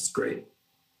exercise. It's great.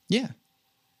 Yeah.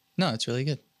 No, it's really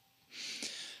good.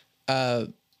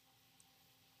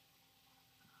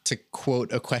 To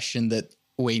quote a question that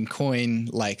Wayne Coyne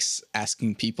likes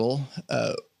asking people,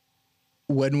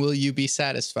 when will you be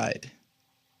satisfied?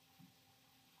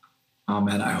 Oh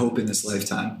man, I hope in this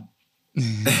lifetime.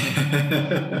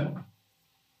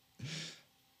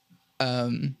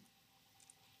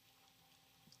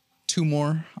 Two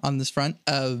more on this front.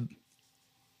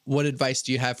 What advice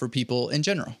do you have for people in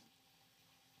general?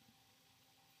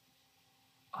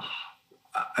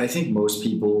 I think most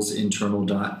people's internal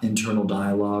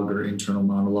dialogue or internal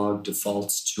monologue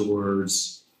defaults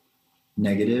towards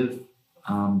negative,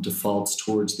 defaults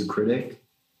towards the critic.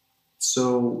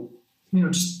 So, you know,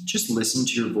 just listen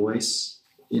to your voice,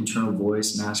 internal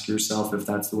voice, and ask yourself if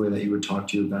that's the way that you would talk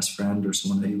to your best friend or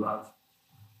someone that you love.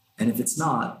 And if it's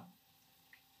not,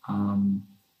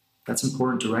 that's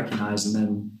important to recognize, and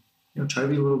then, you know, try to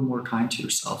be a little more kind to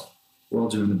yourself. We're all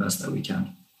doing the best that we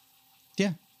can.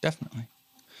 Yeah, definitely.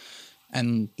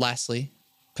 And lastly,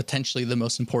 potentially the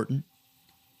most important,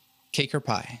 cake or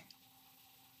pie?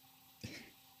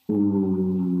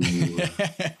 Ooh.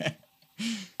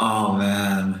 Oh,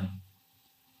 man.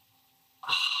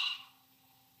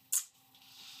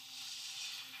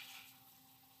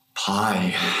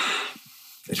 Pie.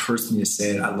 It hurts me to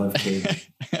say it. I love cake.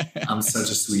 I'm such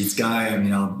a sweets guy. I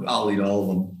mean, I'll eat all of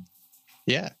them.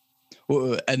 Yeah.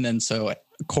 Well, and then so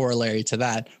corollary to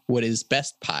that, what is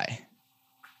best pie?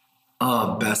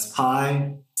 Best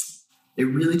pie. It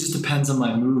really just depends on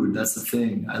my mood. That's the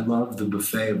thing. I love the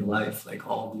buffet of life, like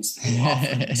all these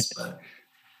offerings, but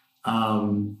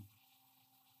man,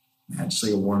 just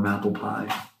like a warm apple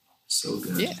pie. So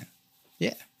good. Yeah.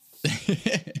 Yeah.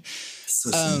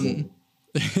 So simple.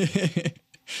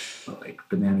 Like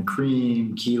banana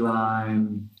cream, key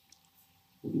lime,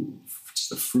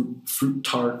 just a fruit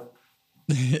tart.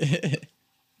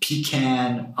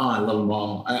 Pecan. Oh, I love them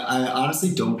all. I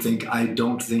honestly don't think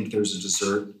there's a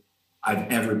dessert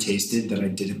I've ever tasted that I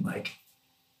didn't like.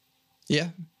 Yeah.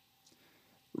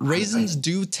 Raisins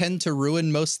do tend to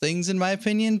ruin most things, in my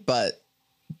opinion, but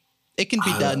it can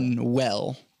be done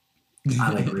well.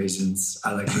 I like raisins.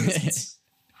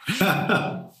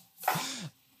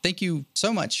 Thank you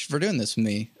so much for doing this with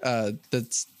me.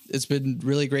 It's been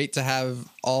really great to have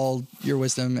all your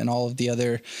wisdom and all of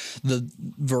the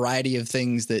variety of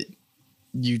things that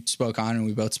you spoke on and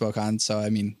we both spoke on. So, I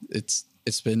mean, it's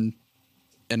been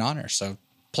an honor. So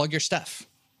plug your stuff.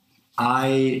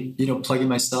 Plugging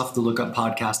my stuff,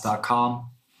 thelookuppodcast.com.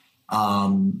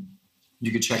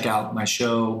 You can check out my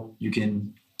show. You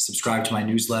can subscribe to my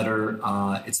newsletter.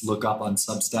 It's Look Up on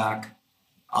Substack.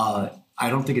 I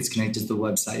don't think it's connected to the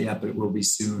website yet, but it will be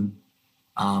soon.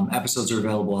 Episodes are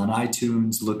available on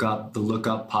iTunes. Look up the Look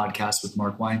Up podcast with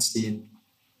Mark Weinstein.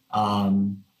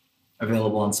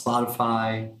 Available on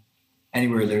Spotify,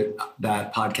 anywhere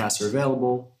that podcasts are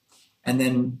available. And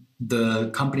then the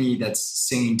company that's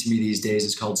singing to me these days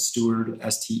is called Steward,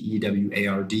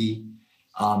 Steward.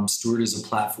 Steward is a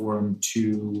platform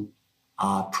to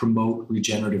promote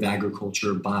regenerative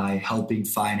agriculture by helping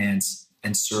finance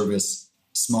and service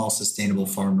small sustainable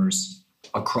farmers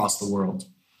across the world.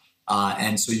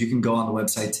 And so you can go on the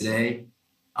website today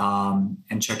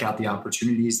and check out the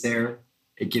opportunities there.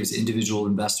 It gives individual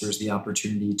investors the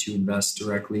opportunity to invest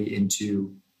directly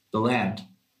into the land.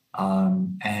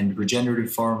 And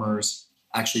regenerative farmers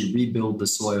actually rebuild the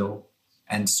soil.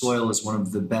 And soil is one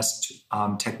of the best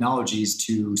technologies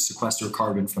to sequester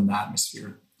carbon from the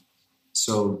atmosphere.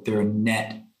 So they're a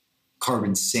net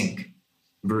carbon sink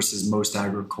versus most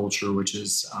agriculture, which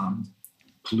is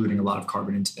polluting a lot of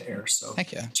carbon into the air. So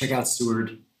check out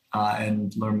Steward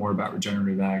and learn more about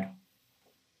regenerative ag.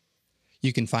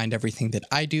 You can find everything that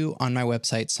I do on my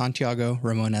website,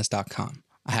 SantiagoRamones.com.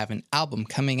 I have an album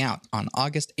coming out on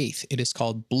August 8th. It is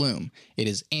called Bloom. It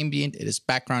is ambient. It is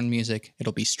background music.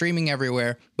 It'll be streaming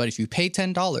everywhere. But if you pay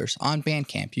 $10 on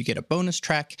Bandcamp, you get a bonus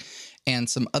track and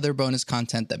some other bonus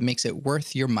content that makes it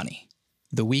worth your money.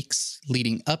 The weeks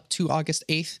leading up to August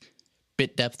 8th,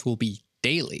 Bit Depth will be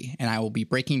daily, and I will be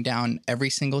breaking down every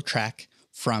single track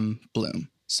from Bloom.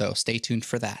 So stay tuned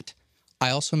for that. I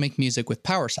also make music with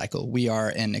Power Cycle. We are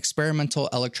an experimental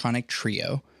electronic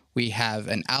trio. We have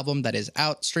an album that is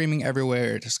out streaming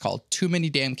everywhere. It is called Too Many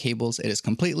Damn Cables. It is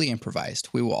completely improvised.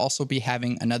 We will also be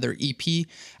having another EP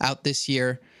out this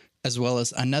year, as well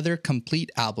as another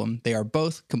complete album. They are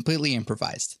both completely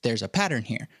improvised. There's a pattern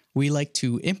here. We like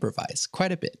to improvise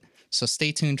quite a bit, so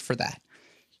stay tuned for that.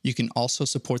 You can also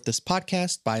support this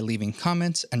podcast by leaving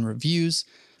comments and reviews.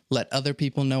 Let other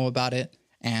people know about it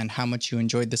and how much you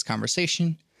enjoyed this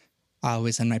conversation. I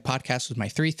always end my podcast with my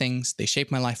 3 things. They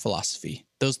shape my life philosophy.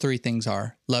 Those 3 things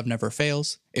are: love never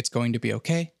fails, it's going to be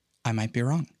okay, I might be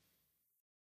wrong.